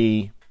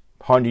 3D,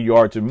 100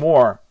 yards or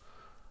more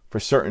for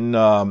certain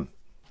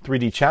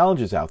 3D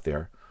challenges out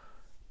there.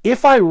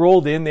 If I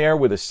rolled in there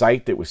with a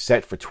sight that was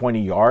set for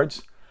 20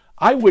 yards,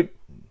 I would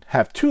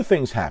have two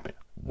things happen.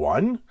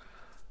 One,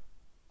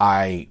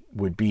 I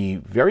would be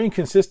very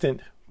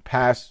inconsistent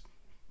past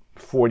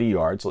 40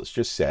 yards, let's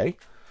just say.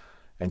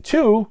 And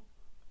two,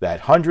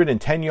 that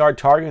 110-yard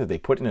target that they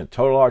put in a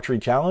total archery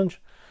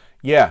challenge,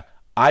 yeah,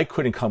 I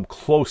couldn't come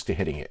close to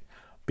hitting it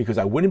because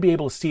I wouldn't be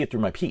able to see it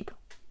through my peep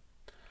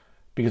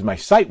because my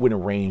sight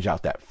wouldn't range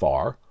out that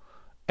far.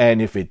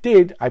 And if it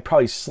did, I'd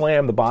probably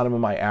slam the bottom of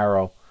my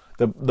arrow,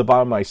 the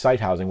bottom of my sight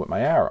housing with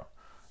my arrow.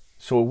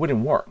 So it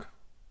wouldn't work.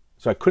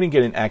 So I couldn't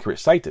get an accurate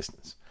sight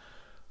distance.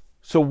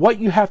 So what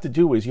you have to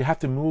do is you have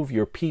to move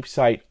your peep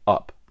sight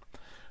up.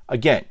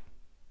 Again,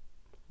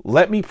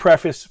 let me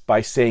preface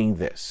by saying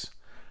this.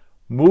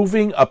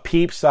 Moving a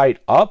peep sight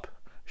up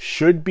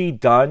should be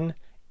done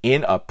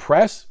in a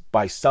press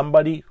by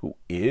somebody who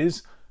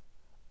is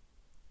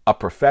a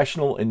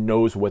professional and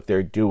knows what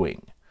they're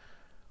doing.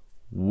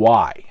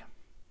 Why?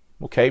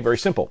 Okay, very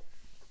simple.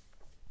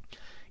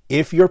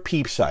 If your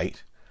peep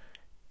sight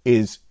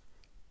is,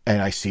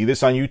 and I see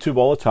this on YouTube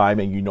all the time,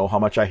 and you know how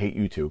much I hate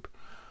YouTube,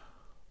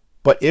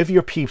 but if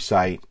your peep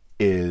sight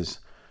is,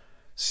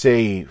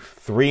 say,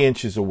 3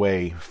 inches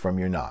away from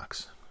your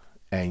nocks,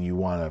 and you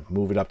want to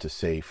move it up to,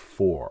 say,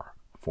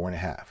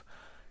 4.5,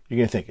 you're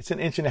going to think, it's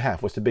 1.5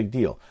 inches. What's the big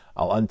deal?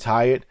 I'll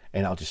untie it,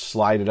 and I'll just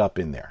slide it up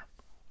in there.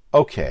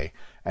 Okay,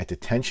 at the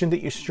tension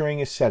that your string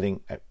is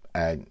setting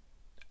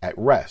at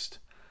rest,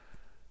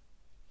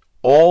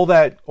 all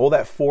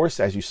that force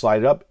as you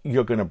slide it up,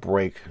 you're going to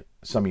break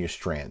some of your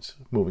strands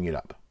moving it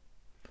up.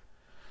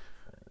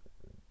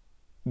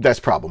 That's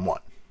problem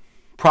one.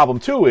 Problem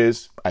two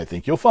is, I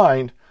think you'll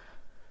find,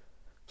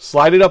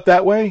 slide it up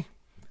that way,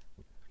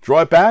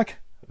 draw it back,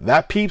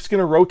 that peep's going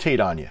to rotate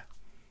on you.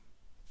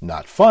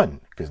 Not fun,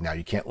 because now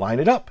you can't line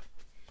it up.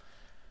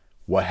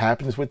 What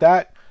happens with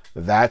that?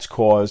 That's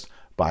caused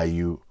by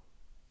you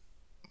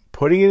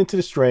putting it into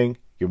the string,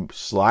 you're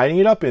sliding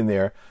it up in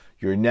there,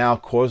 you're now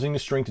causing the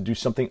string to do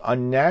something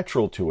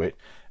unnatural to it.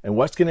 And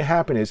what's going to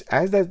happen is,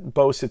 as that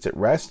bow sits at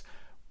rest,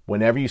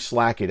 whenever you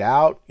slack it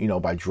out,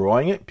 by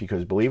drawing it,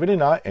 because believe it or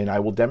not, and I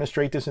will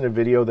demonstrate this in a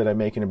video that I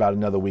make in about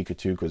another week or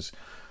two, because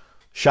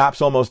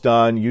shop's almost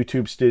done.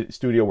 YouTube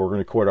studio, we're going to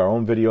record our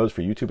own videos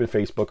for YouTube and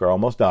Facebook, are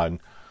almost done.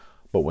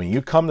 But when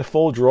you come to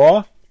full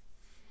draw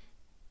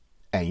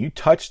and you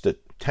touch the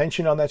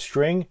tension on that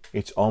string,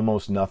 it's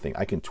almost nothing.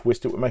 I can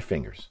twist it with my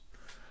fingers.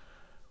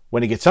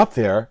 When it gets up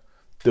there,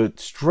 the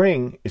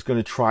string is going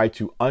to try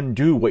to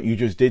undo what you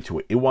just did to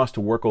it. It wants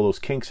to work all those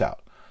kinks out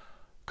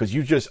because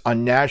you just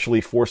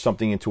unnaturally forced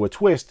something into a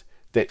twist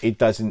that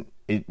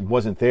it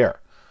wasn't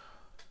there.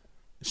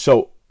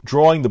 So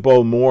drawing the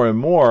bow more and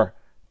more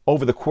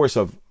over the course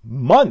of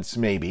months,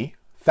 maybe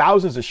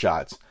thousands of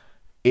shots,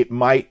 it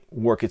might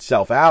work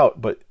itself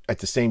out. But at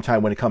the same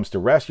time, when it comes to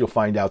rest, you'll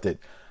find out that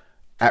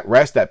at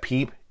rest, that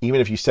peep,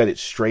 even if you set it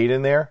straight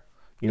in there,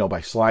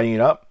 by sliding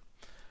it up,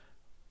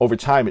 over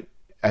time,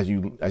 as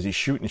you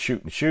shoot and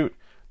shoot and shoot,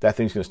 that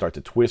thing's going to start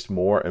to twist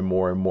more and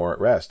more and more at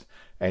rest.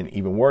 And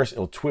even worse,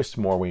 it'll twist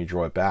more when you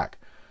draw it back.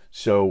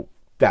 So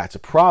that's a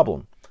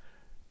problem.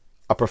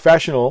 A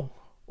professional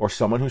or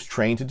someone who's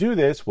trained to do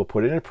this will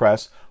put it in a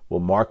press, will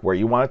mark where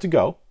you want it to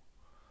go,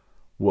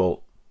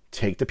 will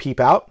take the peep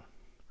out,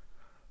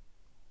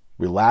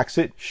 relax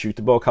it, shoot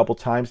the bow a couple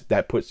times.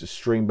 That puts the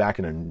string back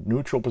in a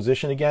neutral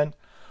position again.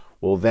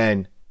 Will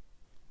then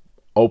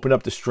open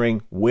up the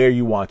string where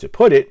you want to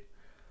put it,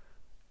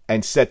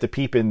 and set the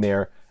peep in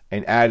there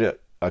and add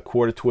a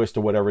quarter twist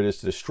or whatever it is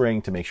to the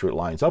string to make sure it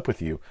lines up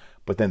with you.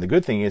 But then the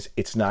good thing is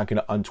it's not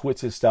going to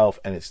untwist itself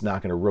and it's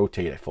not going to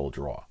rotate at full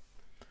draw.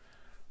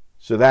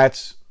 So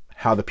that's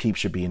how the peep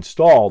should be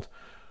installed.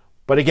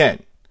 But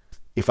again,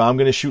 if I'm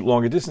going to shoot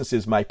longer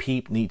distances, my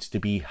peep needs to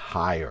be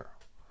higher.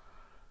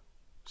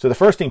 So the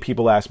first thing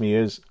people ask me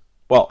is,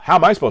 well, how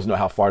am I supposed to know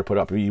how far to put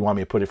up? You want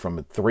me to put it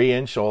from 3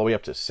 inch all the way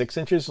up to 6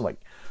 inches? I'm like,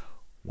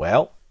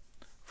 well,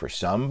 for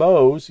some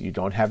bows, you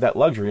don't have that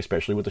luxury,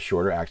 especially with the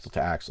shorter axle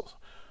to axles.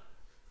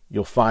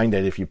 You'll find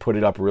that if you put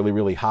it up really,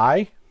 really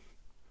high,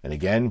 and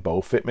again,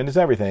 bow fitment is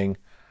everything,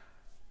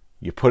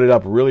 you put it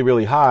up really,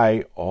 really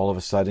high, all of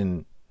a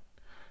sudden,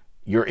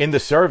 you're in the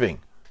serving,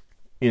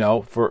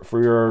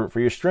 for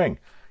your string.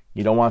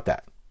 You don't want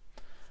that.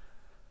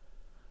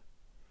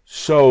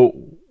 So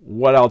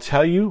what I'll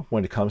tell you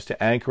when it comes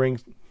to anchoring,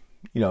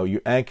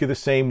 you anchor the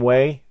same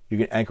way. You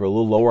can anchor a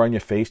little lower on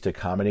your face to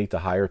accommodate the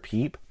higher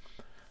peep.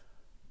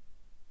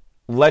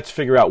 Let's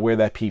figure out where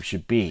that peep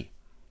should be.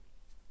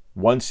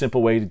 One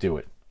simple way to do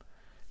it.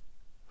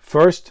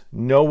 First,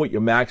 know what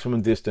your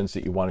maximum distance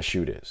that you want to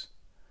shoot is.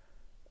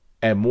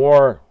 And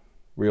more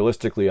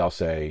realistically, I'll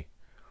say,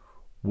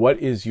 what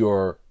is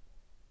your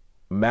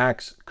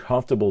max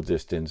comfortable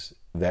distance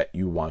that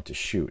you want to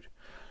shoot?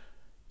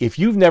 If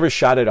you've never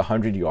shot at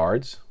 100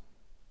 yards,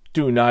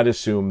 do not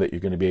assume that you're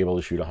going to be able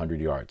to shoot 100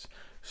 yards.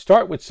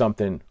 Start with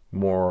something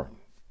more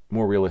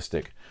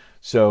realistic.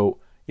 So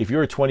if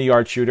you're a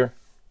 20-yard shooter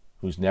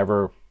who's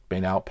never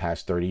been out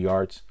past 30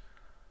 yards,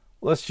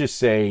 let's just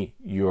say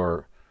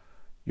your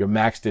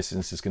max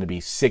distance is going to be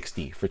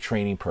 60 for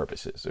training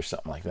purposes or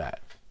something like that.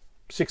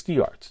 60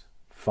 yards,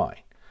 fine.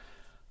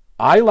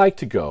 I like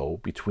to go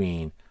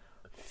between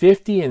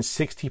 50 and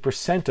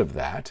 60% of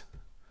that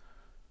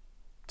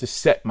to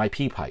set my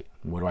peep height.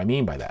 What do I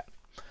mean by that?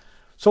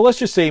 So let's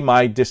just say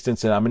my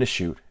distance that I'm going to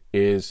shoot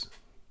is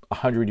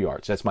 100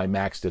 yards. That's my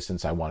max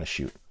distance I want to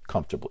shoot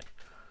comfortably.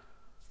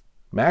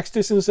 Max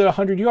distance at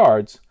 100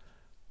 yards,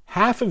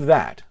 half of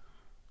that,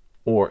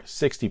 or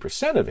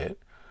 60% of it,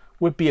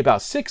 would be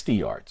about 60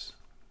 yards.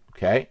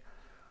 Okay?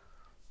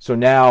 So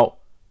now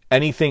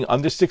anything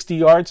under 60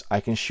 yards, I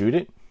can shoot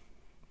it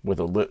with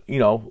a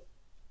little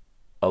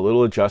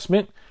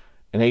adjustment,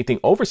 and anything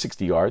over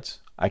 60 yards,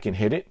 I can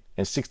hit it,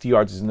 and 60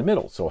 yards is in the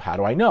middle. So how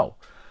do I know?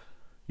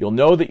 You'll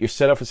know that you're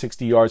set up for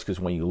 60 yards because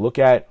when you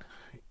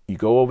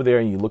go over there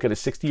and you look at a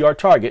 60-yard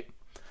target,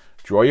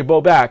 draw your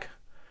bow back,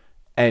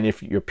 and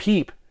if your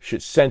peep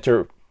should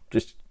center,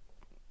 just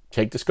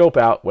take the scope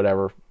out,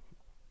 whatever,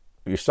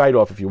 your sight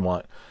off if you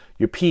want.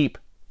 Your peep,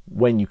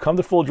 when you come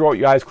to full draw with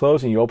your eyes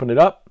closed and you open it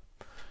up,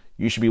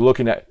 you should be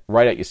looking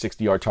right at your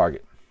 60-yard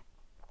target.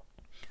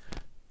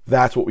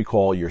 That's what we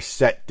call your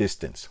set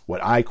distance,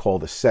 what I call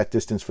the set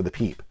distance for the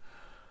peep.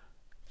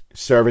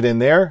 Serve it in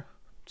there,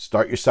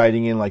 start your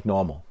sighting in like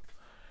normal.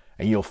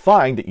 And you'll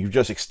find that you've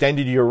just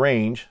extended your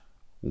range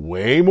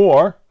way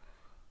more.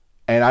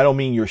 And I don't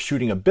mean your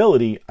shooting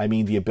ability, I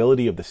mean the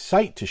ability of the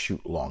sight to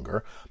shoot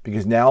longer,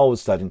 because now all of a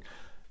sudden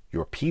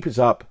your peep is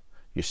up,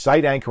 your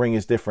sight anchoring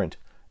is different,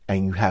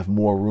 and you have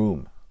more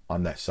room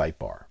on that sight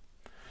bar.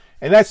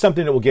 And that's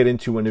something that we'll get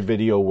into in a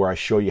video where I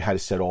show you how to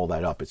set all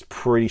that up. It's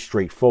pretty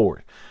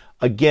straightforward.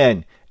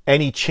 Again,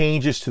 any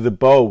changes to the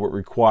bow would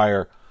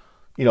require,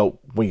 when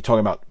you're talking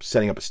about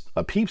setting up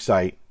a peep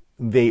sight,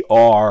 they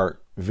are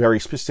very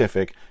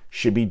specific,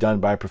 should be done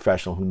by a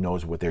professional who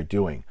knows what they're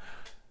doing.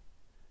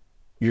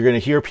 You're going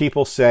to hear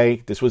people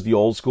say, this was the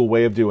old school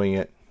way of doing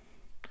it.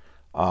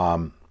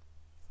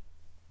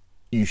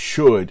 You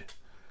should.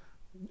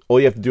 All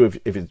you have to do,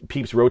 if it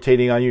peeps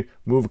rotating on you,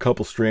 move a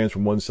couple strands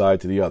from one side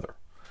to the other.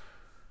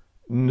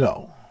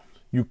 No.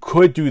 You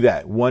could do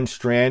that. One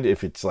strand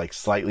if it's like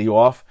slightly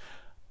off.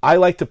 I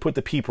like to put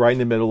the peep right in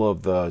the middle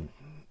of the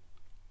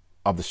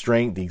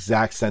string, the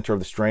exact center of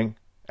the string,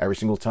 every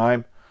single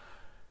time.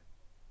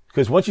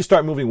 Because once you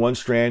start moving one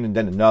strand and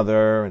then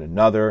another and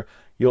another,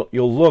 you'll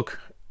look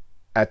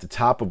at the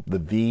top of the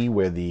V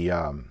where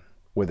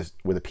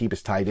the peep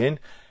is tied in,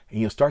 and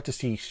you'll start to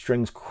see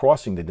strings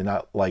crossing that they're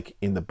not like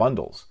in the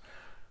bundles.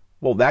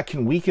 Well, that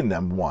can weaken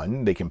them.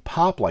 One, they can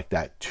pop like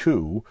that.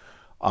 Two,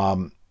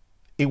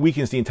 it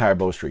weakens the entire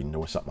bowstring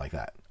or something like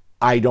that.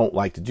 I don't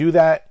like to do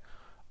that.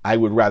 I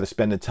would rather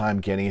spend the time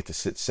getting it to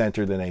sit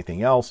center than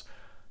anything else.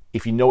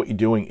 If you know what you're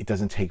doing, it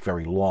doesn't take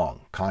very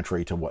long,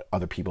 contrary to what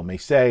other people may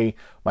say.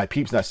 My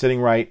peep's not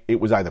sitting right. It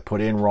was either put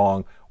in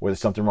wrong or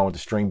there's something wrong with the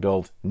string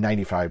build.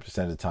 95%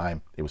 of the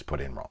time, it was put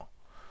in wrong.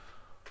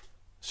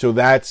 So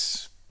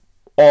that's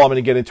all I'm going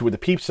to get into with the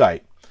peep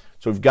sight.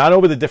 So we've gone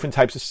over the different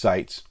types of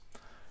sights.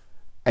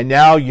 And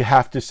now you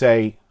have to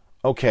say,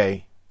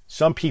 okay,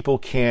 some people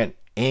can't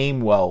aim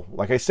well.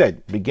 Like I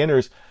said,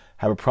 beginners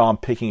have a problem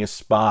picking a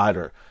spot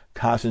or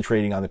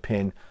concentrating on the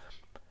pin.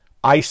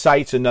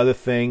 Eyesight's another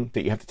thing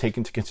that you have to take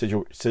into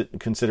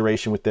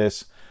consideration with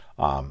this.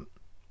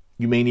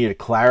 You may need a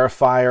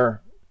clarifier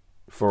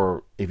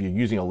for if you're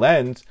using a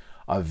lens,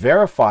 a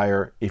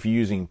verifier if you're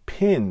using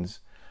pins,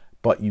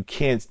 but you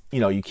can't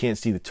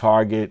see the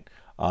target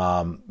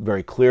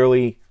very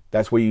clearly.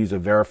 That's what you use a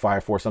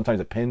verifier for. Sometimes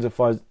the pins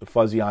are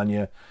fuzzy on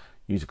you.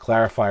 Use a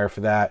clarifier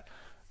for that.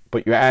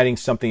 But you're adding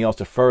something else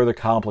to further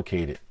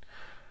complicate it.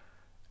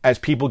 As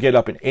people get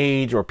up in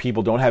age or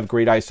people don't have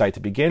great eyesight to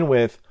begin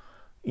with,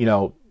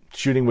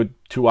 shooting with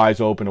two eyes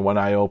open and one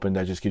eye open,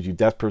 that just gives you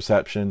depth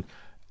perception,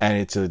 and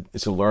it's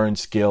a learned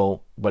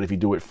skill. But if you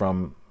do it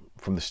from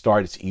the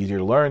start, it's easier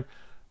to learn.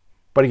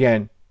 But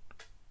again,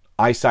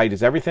 eyesight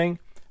is everything.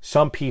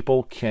 Some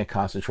people can't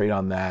concentrate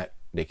on that.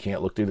 They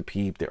can't look through the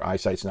peep. Their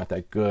eyesight's not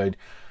that good.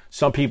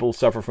 Some people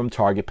suffer from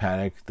target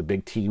panic, the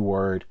big T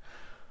word,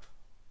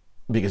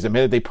 because the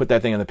minute they put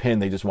that thing on the pin,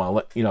 they just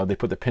want to they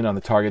put the pin on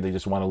the target, they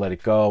just want to let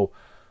it go.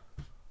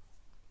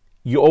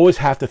 You always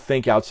have to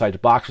think outside the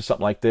box for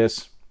something like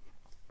this.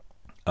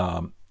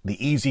 The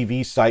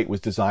EZV sight was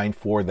designed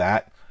for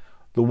that.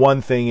 The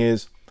one thing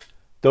is,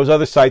 those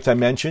other sights I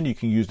mentioned, you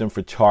can use them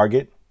for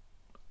target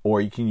or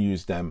you can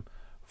use them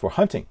for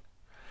hunting.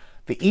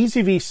 The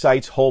EZV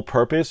sight's whole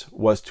purpose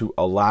was to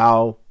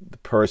allow the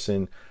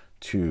person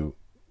to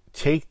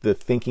take the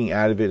thinking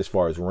out of it as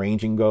far as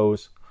ranging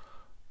goes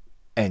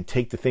and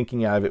take the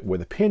thinking out of it where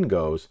the pin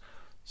goes.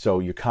 So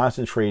you're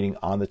concentrating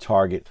on the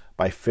target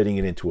by fitting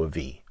it into a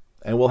V.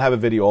 And we'll have a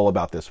video all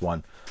about this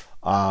one.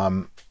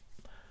 But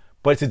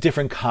it's a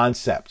different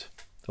concept.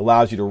 It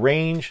allows you to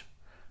range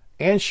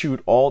and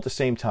shoot all at the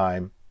same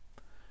time.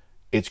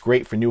 It's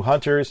great for new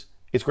hunters.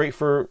 It's great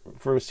for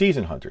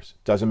seasoned hunters.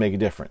 Doesn't make a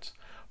difference.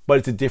 But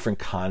it's a different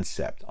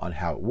concept on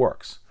how it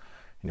works.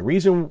 And the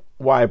reason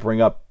why I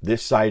bring up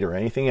this site or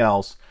anything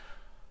else,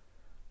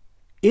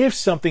 if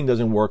something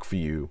doesn't work for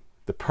you,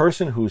 the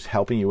person who's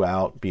helping you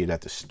out, be it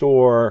at the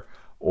store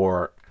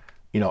or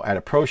at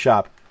a pro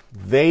shop,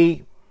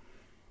 and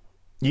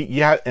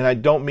I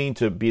don't mean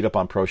to beat up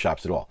on pro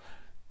shops at all.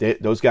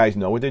 Those guys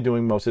know what they're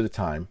doing most of the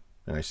time,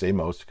 and I say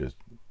most because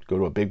go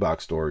to a big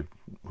box store,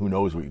 who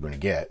knows what you're going to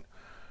get.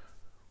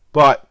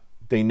 But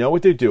they know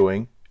what they're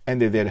doing,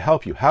 and they're there to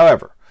help you.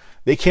 However,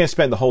 they can't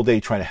spend the whole day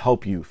trying to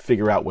help you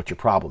figure out what your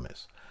problem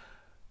is.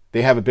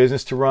 They have a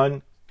business to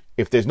run.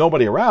 If there's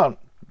nobody around,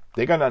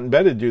 they got nothing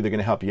better to do. They're going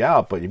to help you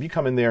out. But if you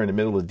come in there in the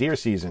middle of deer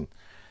season,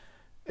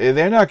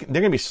 they're going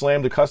to be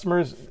slammed to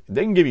customers.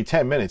 They can give you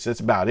 10 minutes. That's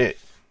about it.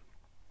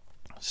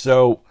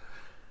 So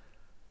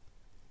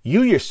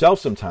you yourself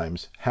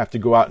sometimes have to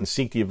go out and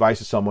seek the advice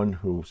of someone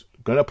who's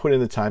going to put in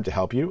the time to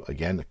help you.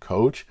 Again, the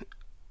coach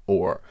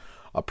or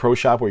a pro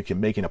shop where you can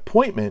make an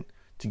appointment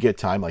to get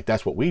time. Like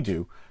that's what we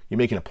do. You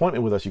make an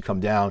appointment with us, you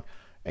come down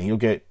and you'll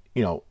get,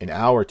 an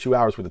hour, 2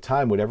 hours worth of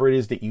time, whatever it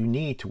is that you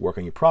need to work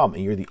on your problem.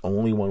 And you're the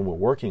only one we're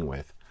working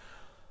with.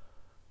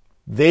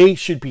 They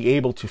should be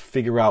able to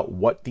figure out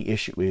what the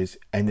issue is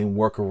and then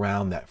work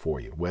around that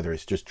for you. Whether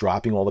it's just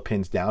dropping all the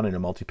pins down in a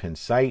multi-pin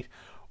sight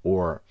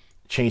or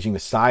changing the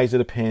size of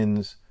the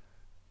pins.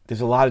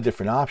 There's a lot of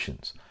different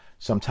options.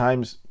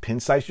 Sometimes pin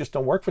sights just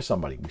don't work for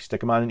somebody. We stick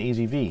them on an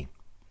EZV.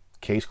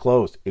 Case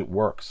closed. It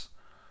works.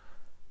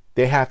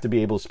 They have to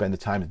be able to spend the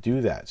time to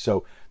do that.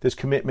 So there's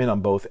commitment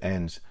on both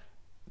ends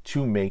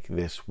to make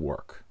this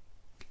work.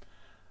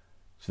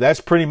 So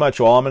that's pretty much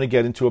all I'm going to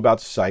get into about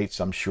the sites.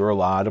 I'm sure a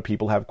lot of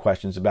people have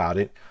questions about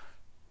it.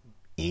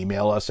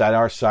 Email us at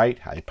our site,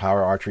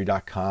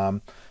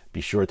 highpowerarchery.com. Be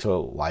sure to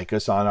like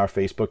us on our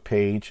Facebook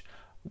page,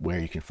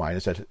 where you can find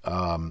us at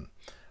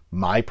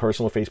my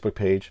personal Facebook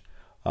page.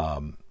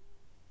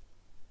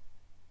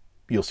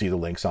 You'll see the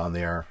links on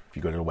there if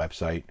you go to the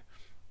website.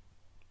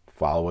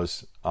 Follow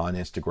us on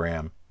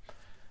Instagram.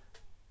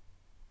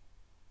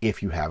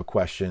 If you have a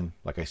question,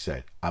 like I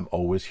said, I'm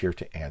always here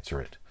to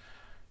answer it.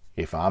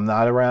 If I'm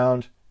not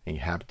around and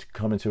you happen to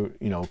come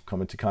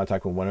into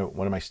contact with one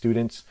of my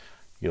students,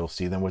 you'll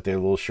see them with their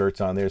little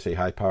shirts on there, say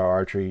High Power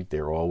Archery.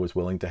 They're always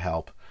willing to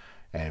help.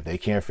 And if they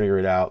can't figure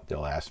it out,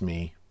 they'll ask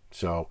me.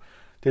 So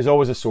there's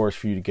always a source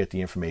for you to get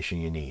the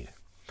information you need.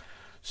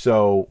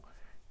 So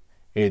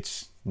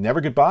it's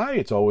never goodbye.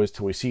 It's always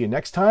till we see you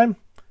next time.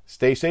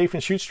 Stay safe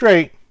and shoot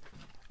straight.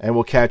 And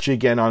we'll catch you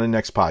again on the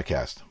next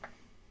podcast.